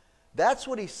repentance, that's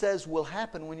what he says will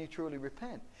happen when you truly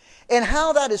repent. And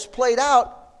how that is played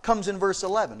out comes in verse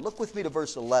 11. Look with me to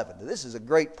verse 11. This is a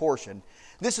great portion.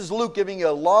 This is Luke giving you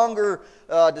a longer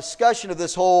discussion of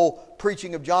this whole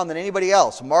preaching of John than anybody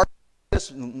else. Mark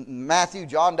does, Matthew,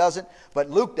 John doesn't, but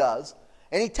Luke does.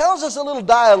 And he tells us a little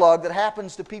dialogue that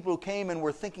happens to people who came and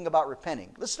were thinking about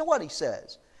repenting. Listen to what he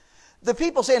says. The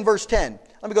people say in verse 10,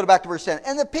 let me go back to verse 10.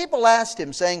 And the people asked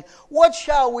him, saying, what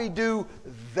shall we do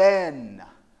then?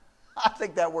 I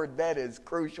think that word then is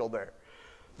crucial there.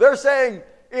 They're saying,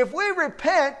 if we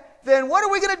repent, then what are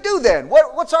we going to do then?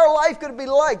 What's our life going to be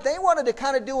like? They wanted to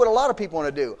kind of do what a lot of people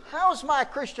want to do. How's my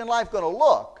Christian life going to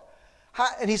look?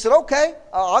 And he said, okay,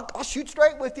 I'll shoot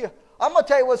straight with you. I'm going to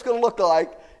tell you what it's going to look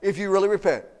like if you really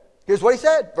repent. Here's what he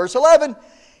said, verse 11.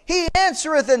 He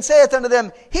answereth and saith unto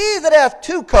them, he that hath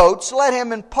 2 coats, let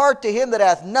him impart to him that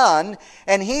hath none,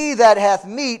 and he that hath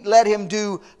meat, let him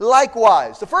do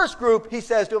likewise. The first group, he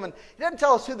says to them, and he doesn't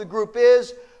tell us who the group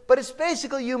is, but it's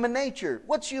basically human nature.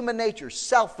 What's human nature?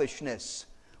 Selfishness.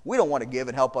 We don't want to give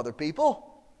and help other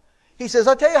people. He says,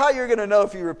 I'll tell you how you're going to know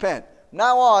if you repent.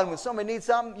 Now on, when somebody needs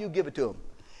something, you give it to them.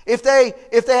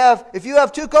 If you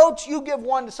have 2 coats, you give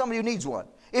one to somebody who needs one.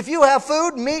 If you have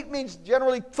food, meat means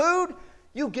generally food,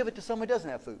 you give it to someone who doesn't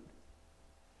have food.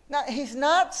 Now, he's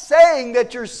not saying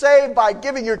that you're saved by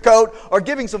giving your coat or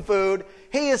giving some food.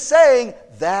 He is saying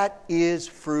that is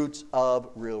fruits of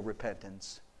real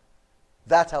repentance.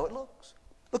 That's how it looks.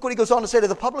 Look what he goes on to say to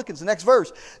the publicans, the next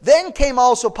verse. Then came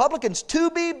also publicans to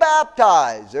be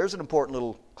baptized. There's an important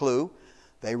little clue.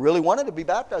 They really wanted to be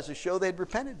baptized to show they had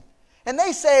repented. And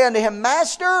they say unto him,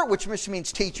 Master, which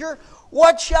means teacher,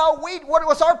 what shall we,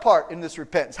 what's our part in this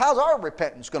repentance? How's our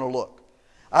repentance going to look?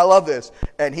 I love this.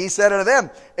 And he said unto them,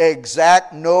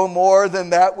 exact no more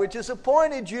than that which is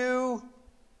appointed you.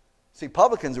 See,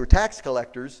 publicans were tax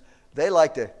collectors. They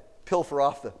like to pilfer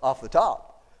off the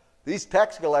top. These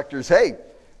tax collectors, hey,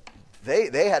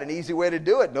 they had an easy way to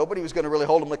do it. Nobody was going to really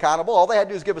hold them accountable. All they had to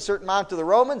do was give a certain amount to the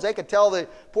Romans. They could tell the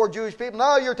poor Jewish people,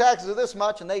 no, your taxes are this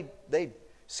much, and they'd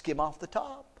skim off the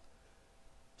top.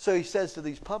 So he says to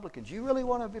these publicans, you really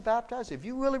want to be baptized? If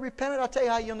you really repented, I'll tell you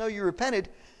how you'll know you repented.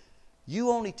 You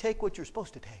only take what you're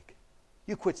supposed to take.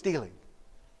 You quit stealing.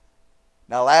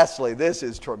 Now lastly, this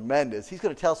is tremendous. He's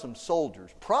going to tell some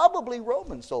soldiers, probably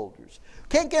Roman soldiers.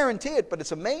 Can't guarantee it, but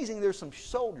it's amazing there's some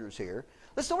soldiers here.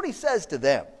 Listen to what he says to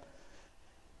them.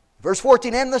 Verse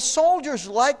 14, and the soldiers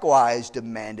likewise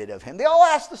demanded of him. They all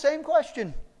asked the same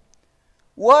question.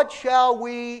 What shall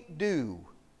we do?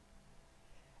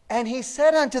 And he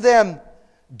said unto them,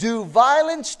 do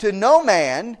violence to no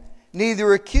man,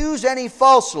 neither accuse any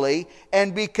falsely,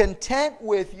 and be content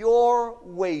with your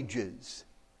wages.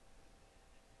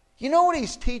 You know what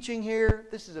he's teaching here?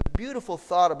 This is a beautiful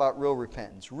thought about real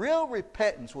repentance. Real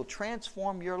repentance will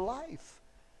transform your life.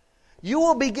 You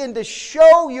will begin to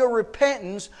show your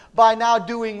repentance by now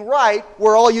doing right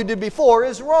where all you did before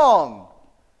is wrong.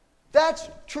 That's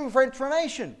true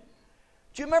transformation.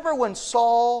 Do you remember when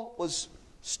Saul was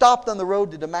stopped on the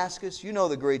road to Damascus? You know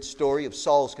the great story of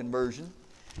Saul's conversion.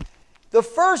 The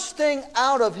first thing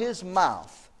out of his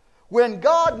mouth, when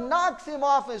God knocks him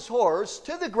off his horse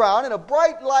to the ground and a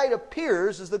bright light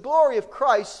appears as the glory of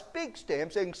Christ speaks to him,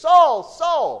 saying, Saul,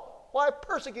 Saul, why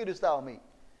persecutest thou me?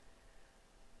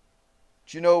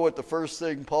 Do you know what the first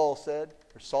thing Saul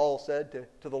said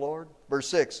to the Lord? Verse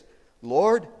 6,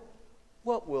 Lord,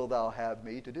 what wilt thou have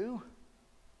me to do?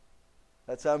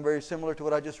 That sounds very similar to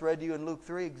what I just read to you in Luke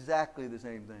 3. Exactly the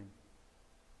same thing.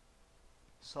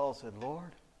 Saul said,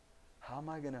 Lord, how am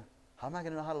I going to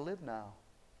know how to live now?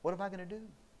 What am I going to do?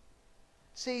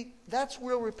 See, that's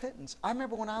real repentance. I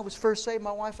remember when I was first saved,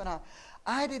 my wife and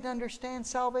I didn't understand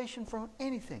salvation from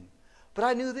anything. But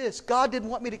I knew this. God didn't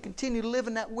want me to continue to live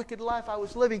in that wicked life I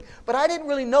was living. But I didn't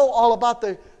really know all about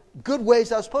the good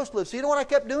ways I was supposed to live. So you know what I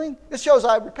kept doing? This shows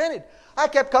I repented. I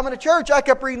kept coming to church. I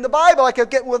kept reading the Bible. I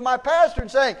kept getting with my pastor and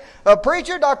saying,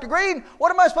 Preacher, Dr. Green,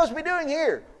 what am I supposed to be doing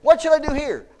here? What should I do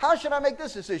here? How should I make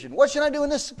this decision? What should I do in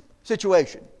this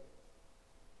situation?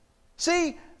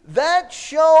 See, that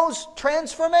shows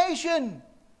transformation.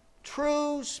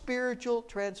 True spiritual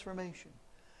transformation.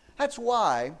 That's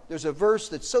why there's a verse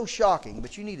that's so shocking,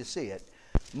 but you need to see it.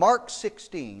 Mark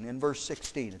 16 and verse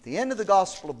 16. At the end of the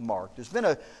Gospel of Mark, there's been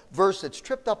a verse that's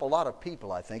tripped up a lot of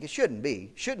people, I think. It shouldn't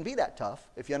be. It shouldn't be that tough.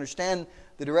 If you understand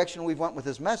the direction we've went with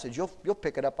this message, you'll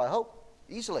pick it up, I hope,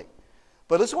 easily.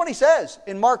 But listen to what he says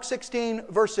in Mark 16,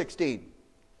 verse 16.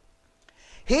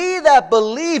 He that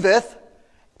believeth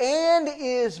and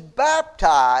is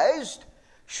baptized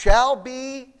shall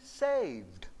be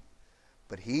saved.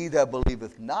 But he that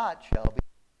believeth not shall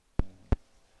be.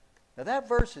 Now that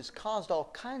verse has caused all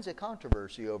kinds of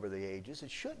controversy over the ages. It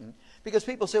shouldn't, because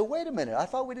people say, wait a minute, I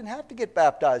thought we didn't have to get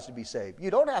baptized to be saved.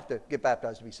 You don't have to get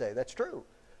baptized to be saved. That's true.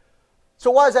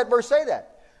 So why does that verse say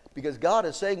that? Because God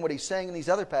is saying what he's saying in these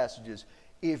other passages.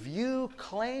 If you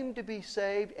claim to be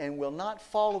saved and will not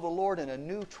follow the Lord in a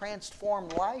new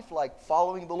transformed life, like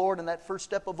following the Lord in that first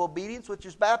step of obedience, which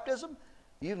is baptism,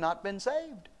 you've not been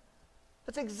saved.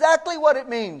 That's exactly what it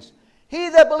means. He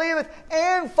that believeth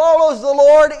and follows the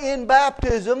Lord in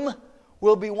baptism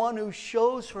will be one who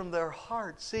shows from their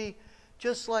heart. See,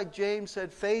 just like James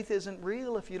said, faith isn't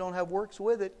real if you don't have works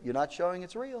with it. You're not showing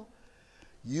it's real.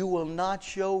 You will not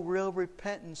show real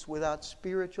repentance without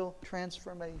spiritual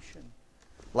transformation.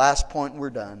 Last point, we're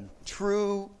done.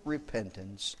 True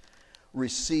repentance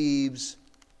receives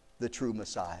the true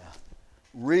Messiah.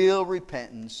 Real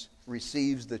repentance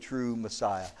receives the true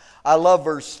Messiah. I love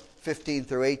verse 15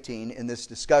 through 18 in this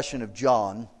discussion of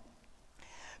John,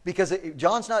 because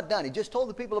John's not done. He just told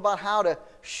the people about how to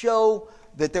show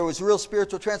that there was real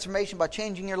spiritual transformation by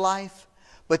changing your life.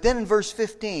 But then in verse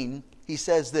 15, he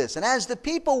says this, and as the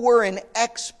people were in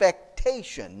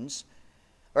expectation,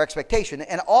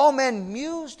 and all men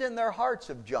mused in their hearts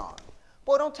of John.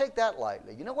 Boy, don't take that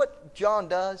lightly. You know what John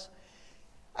does?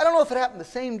 I don't know if it happened the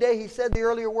same day he said the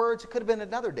earlier words. It could have been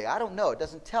another day. I don't know. It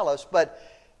doesn't tell us. But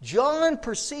John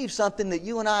perceives something that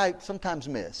you and I sometimes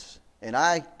miss. And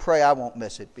I pray I won't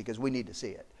miss it, because we need to see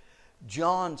it.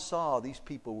 John saw these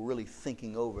people were really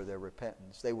thinking over their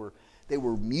repentance. They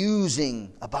were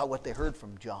musing about what they heard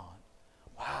from John.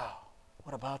 Wow,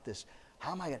 what about this?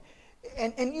 How am I going to...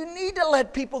 And you need to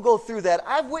let people go through that.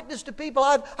 I've witnessed to people.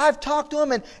 I've talked to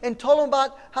them and told them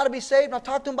about how to be saved. And I've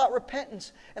talked to them about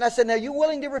repentance. And I said, now, are you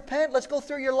willing to repent? Let's go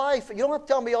through your life. You don't have to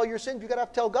tell me all your sins. You've got to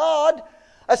have to tell God.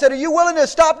 I said, are you willing to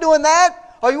stop doing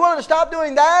that? Are you willing to stop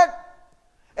doing that?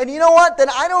 And you know what? Then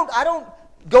I don't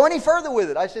go any further with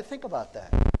it. I said, think about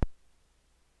that.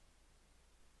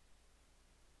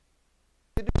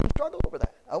 You do struggle over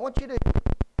that. I want you to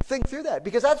think through that,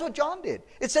 because that's what John did.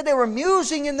 It said they were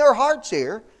musing in their hearts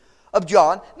here of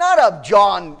John, not of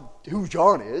John, who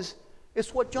John is.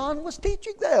 It's what John was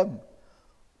teaching them.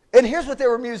 And here's what they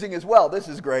were musing as well. This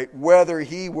is great. Whether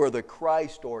he were the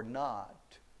Christ or not.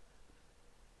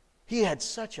 He had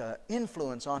such an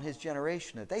influence on his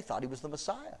generation that they thought he was the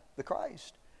Messiah, the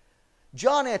Christ.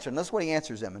 John answered, and that's what he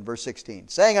answers them in verse 16,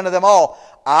 saying unto them all,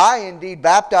 I indeed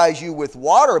baptize you with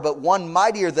water, but one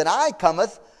mightier than I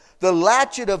cometh, the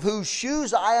latchet of whose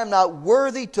shoes I am not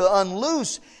worthy to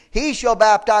unloose. He shall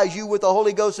baptize you with the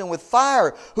Holy Ghost and with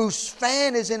fire, whose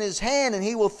fan is in his hand, and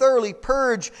he will thoroughly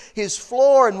purge his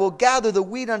floor, and will gather the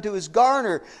wheat unto his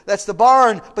garner. That's the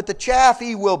barn. But the chaff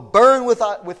he will burn with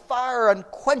fire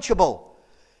unquenchable.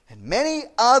 And many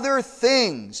other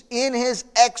things in his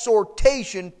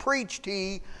exhortation preached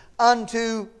he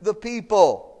unto the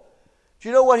people. Do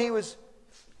you know what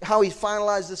how he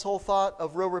finalized this whole thought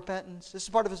of real repentance? This is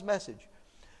part of his message.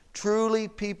 Truly,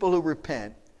 people who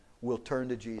repent will turn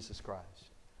to Jesus Christ.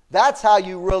 That's how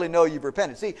you really know you've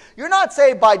repented. See, you're not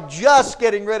saved by just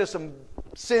getting rid of some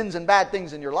sins and bad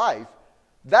things in your life.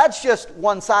 That's just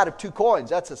one side of two coins.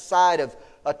 That's a side of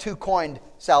a two-coined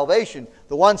salvation.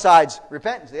 The one side's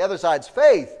repentance. The other side's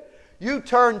faith. You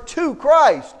turn to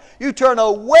Christ. You turn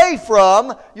away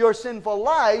from your sinful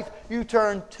life. You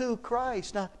turn to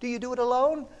Christ. Now, do you do it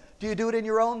alone? Do you do it in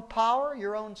your own power,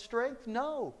 your own strength?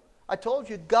 No. I told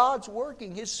you, God's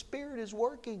working. His Spirit is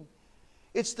working.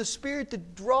 It's the Spirit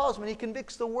that draws when He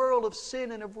convicts the world of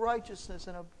sin and of righteousness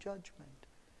and of judgment.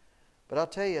 But I'll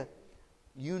tell you,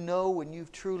 you know when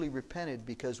you've truly repented,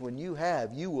 because when you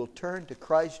have, you will turn to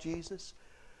Christ Jesus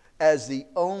as the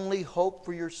only hope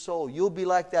for your soul. You'll be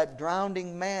like that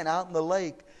drowning man out in the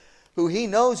lake who he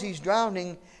knows he's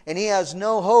drowning and he has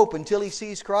no hope until he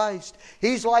sees Christ.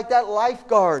 He's like that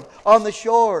lifeguard on the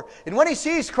shore. And when he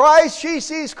sees Christ, she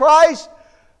sees Christ,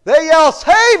 they yell,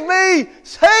 "Save me!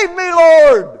 Save me,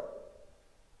 Lord!"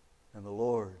 And the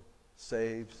Lord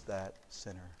saves that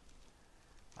sinner.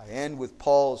 I end with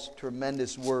Paul's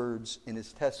tremendous words in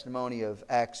his testimony of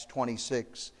Acts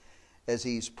 26 as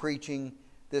he's preaching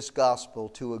this gospel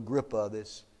to Agrippa,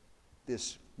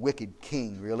 this wicked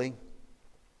king, really.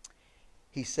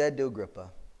 He said to Agrippa,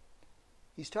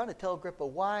 he's trying to tell Agrippa,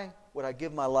 why would I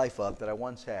give my life up that I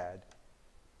once had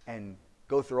and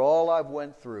go through all I've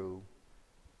went through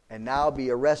and now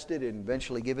be arrested and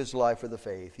eventually give his life for the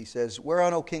faith? He says,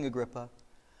 "Whereon, O King Agrippa,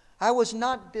 I was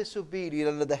not disobedient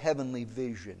unto the heavenly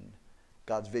vision,"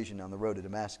 God's vision on the road to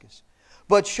Damascus,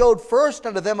 "but showed first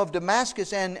unto them of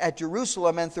Damascus and at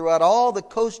Jerusalem and throughout all the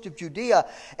coast of Judea,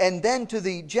 and then to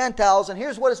the Gentiles." And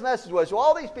here's what his message was to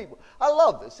all these people. I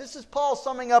love this. This is Paul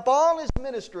summing up all his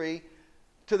ministry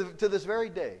to this very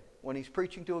day when he's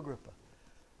preaching to Agrippa.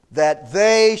 That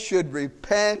they should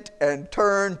repent and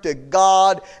turn to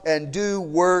God and do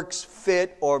works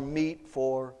fit or meet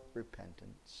for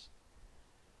repentance.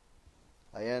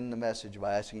 I end the message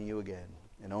by asking you again,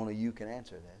 and only you can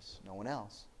answer this, no one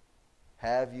else.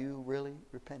 Have you really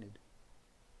repented?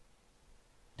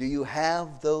 Do you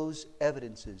have those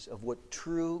evidences of what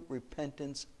true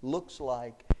repentance looks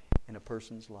like in a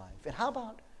person's life? And how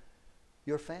about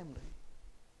your family,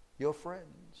 your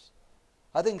friends?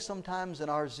 I think sometimes in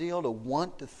our zeal to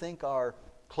want to think our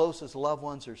closest loved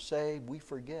ones are saved, we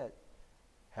forget,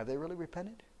 have they really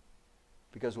repented?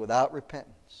 Because without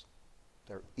repentance,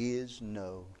 there is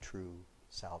no true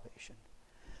salvation.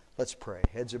 Let's pray.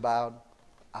 Heads are bowed,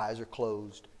 eyes are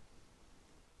closed.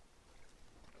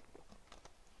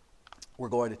 We're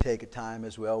going to take a time,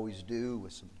 as we always do,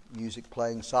 with some music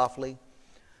playing softly,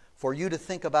 for you to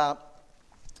think about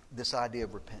this idea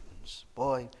of repentance.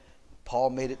 Boy,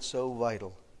 Paul made it so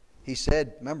vital. He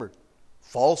said, remember,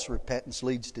 false repentance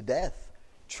leads to death.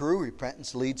 True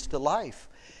repentance leads to life.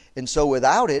 And so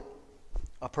without it,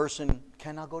 a person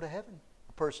cannot go to heaven.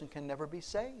 A person can never be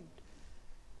saved.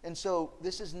 And so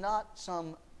this is not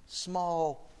some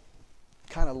small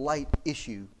kind of light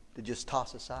issue to just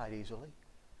toss aside easily.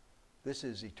 This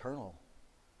is eternal.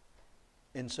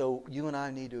 And so you and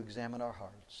I need to examine our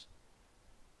hearts.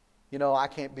 You know, I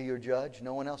can't be your judge.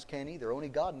 No one else can either. Only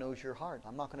God knows your heart.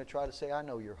 I'm not going to try to say I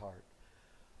know your heart.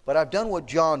 But I've done what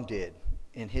John did.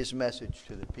 in His message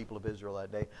to the people of Israel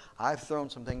that day, I've thrown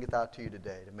some things out to you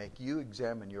today to make you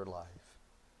examine your life.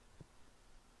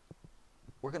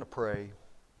 We're going to pray.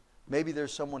 Maybe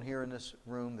there's someone here in this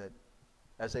room that,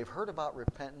 as they've heard about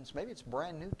repentance, maybe it's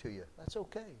brand new to you. That's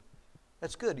okay.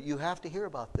 That's good. You have to hear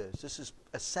about this. This is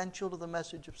essential to the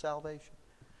message of salvation.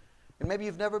 And maybe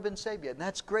you've never been saved yet. And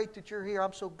that's great that you're here.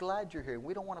 I'm so glad you're here.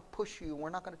 We don't want to push you.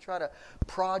 We're not going to try to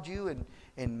prod you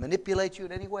and manipulate you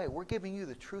in any way. We're giving you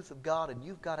the truth of God, and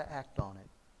you've got to act on it.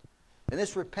 And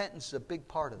this repentance is a big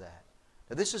part of that.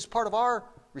 Now, this is part of our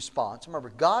response.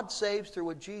 Remember, God saves through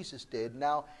what Jesus did.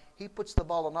 Now, He puts the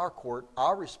ball in our court.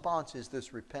 Our response is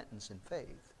this repentance and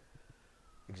faith.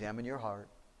 Examine your heart.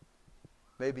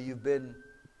 Maybe you've been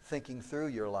thinking through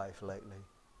your life lately.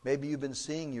 Maybe you've been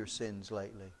seeing your sins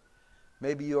lately.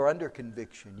 Maybe you're under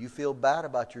conviction. You feel bad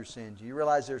about your sins. You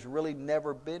realize there's really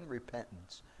never been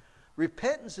repentance.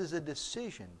 Repentance is a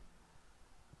decision.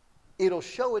 It'll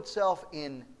show itself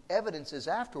in evidences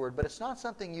afterward, but it's not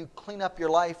something you clean up your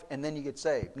life and then you get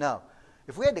saved. No.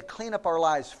 If we had to clean up our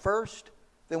lives first,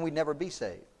 then we'd never be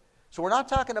saved. So we're not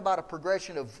talking about a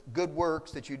progression of good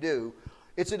works that you do.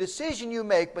 It's a decision you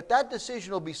make, but that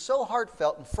decision will be so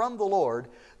heartfelt and from the Lord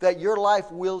that your life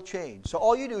will change. So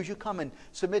all you do is you come and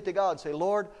submit to God and say,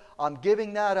 Lord, I'm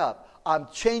giving that up. I'm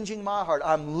changing my heart.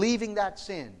 I'm leaving that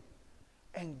sin.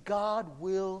 And God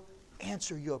will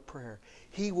answer your prayer.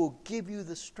 He will give you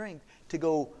the strength to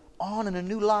go on in a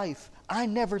new life. I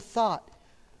never thought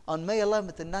on May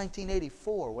 11th in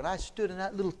 1984, when I stood in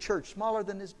that little church, smaller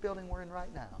than this building we're in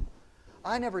right now,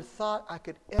 I never thought I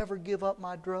could ever give up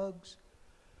my drugs,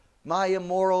 my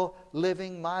immoral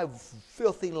living, my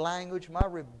filthy language, my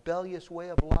rebellious way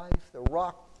of life, the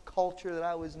rock culture that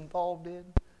I was involved in.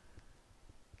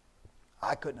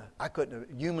 I couldn't have,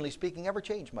 humanly speaking, ever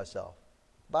changed myself.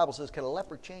 The Bible says, can a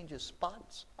leper change his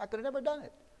spots? I could have never done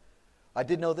it. I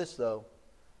did know this, though.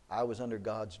 I was under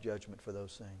God's judgment for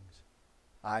those things.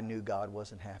 I knew God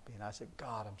wasn't happy. And I said,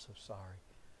 God, I'm so sorry.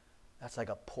 That's like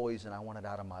a poison I wanted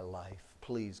out of my life.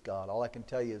 Please, God. All I can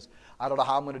tell you is, I don't know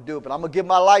how I'm going to do it, but I'm going to give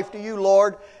my life to you,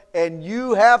 Lord, and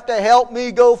you have to help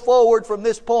me go forward from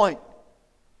this point.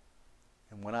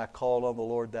 And when I called on the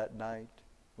Lord that night,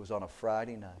 it was on a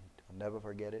Friday night. I'll never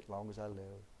forget it as long as I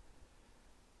live.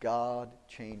 God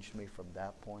changed me from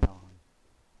that point on.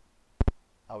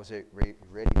 I was ready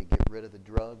to get rid of the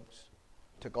drugs.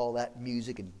 Took all that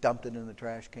music and dumped it in the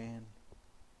trash can.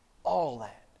 All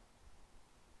that.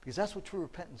 Because that's what true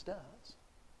repentance does.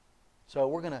 So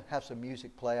we're going to have some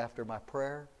music play after my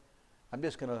prayer. I'm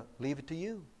just going to leave it to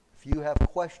you. If you have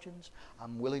questions,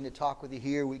 I'm willing to talk with you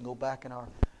here. We can go back in our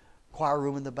choir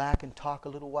room in the back and talk a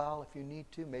little while if you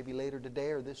need to, maybe later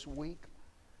today or this week.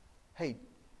 Hey,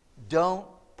 don't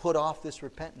put off this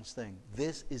repentance thing.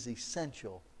 This is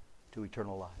essential to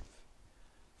eternal life.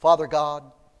 Father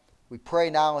God, we pray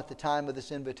now at the time of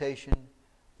this invitation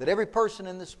that every person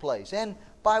in this place, and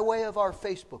by way of our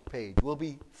Facebook page, will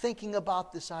be thinking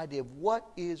about this idea of what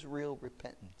is real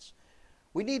repentance.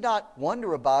 We need not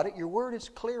wonder about it. Your word is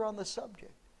clear on the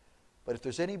subject. But if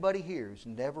there's anybody here who's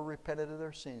never repented of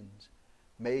their sins,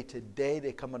 may today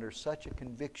they come under such a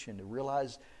conviction to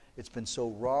realize it's been so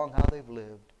wrong how they've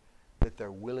lived that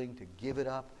they're willing to give it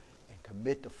up and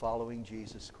commit to following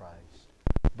Jesus Christ.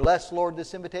 Bless, Lord,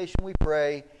 this invitation, we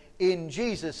pray. In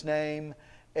Jesus' name,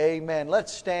 amen.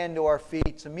 Let's stand to our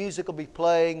feet. Some music will be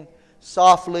playing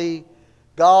softly.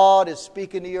 God is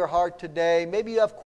speaking to your heart today. Maybe you have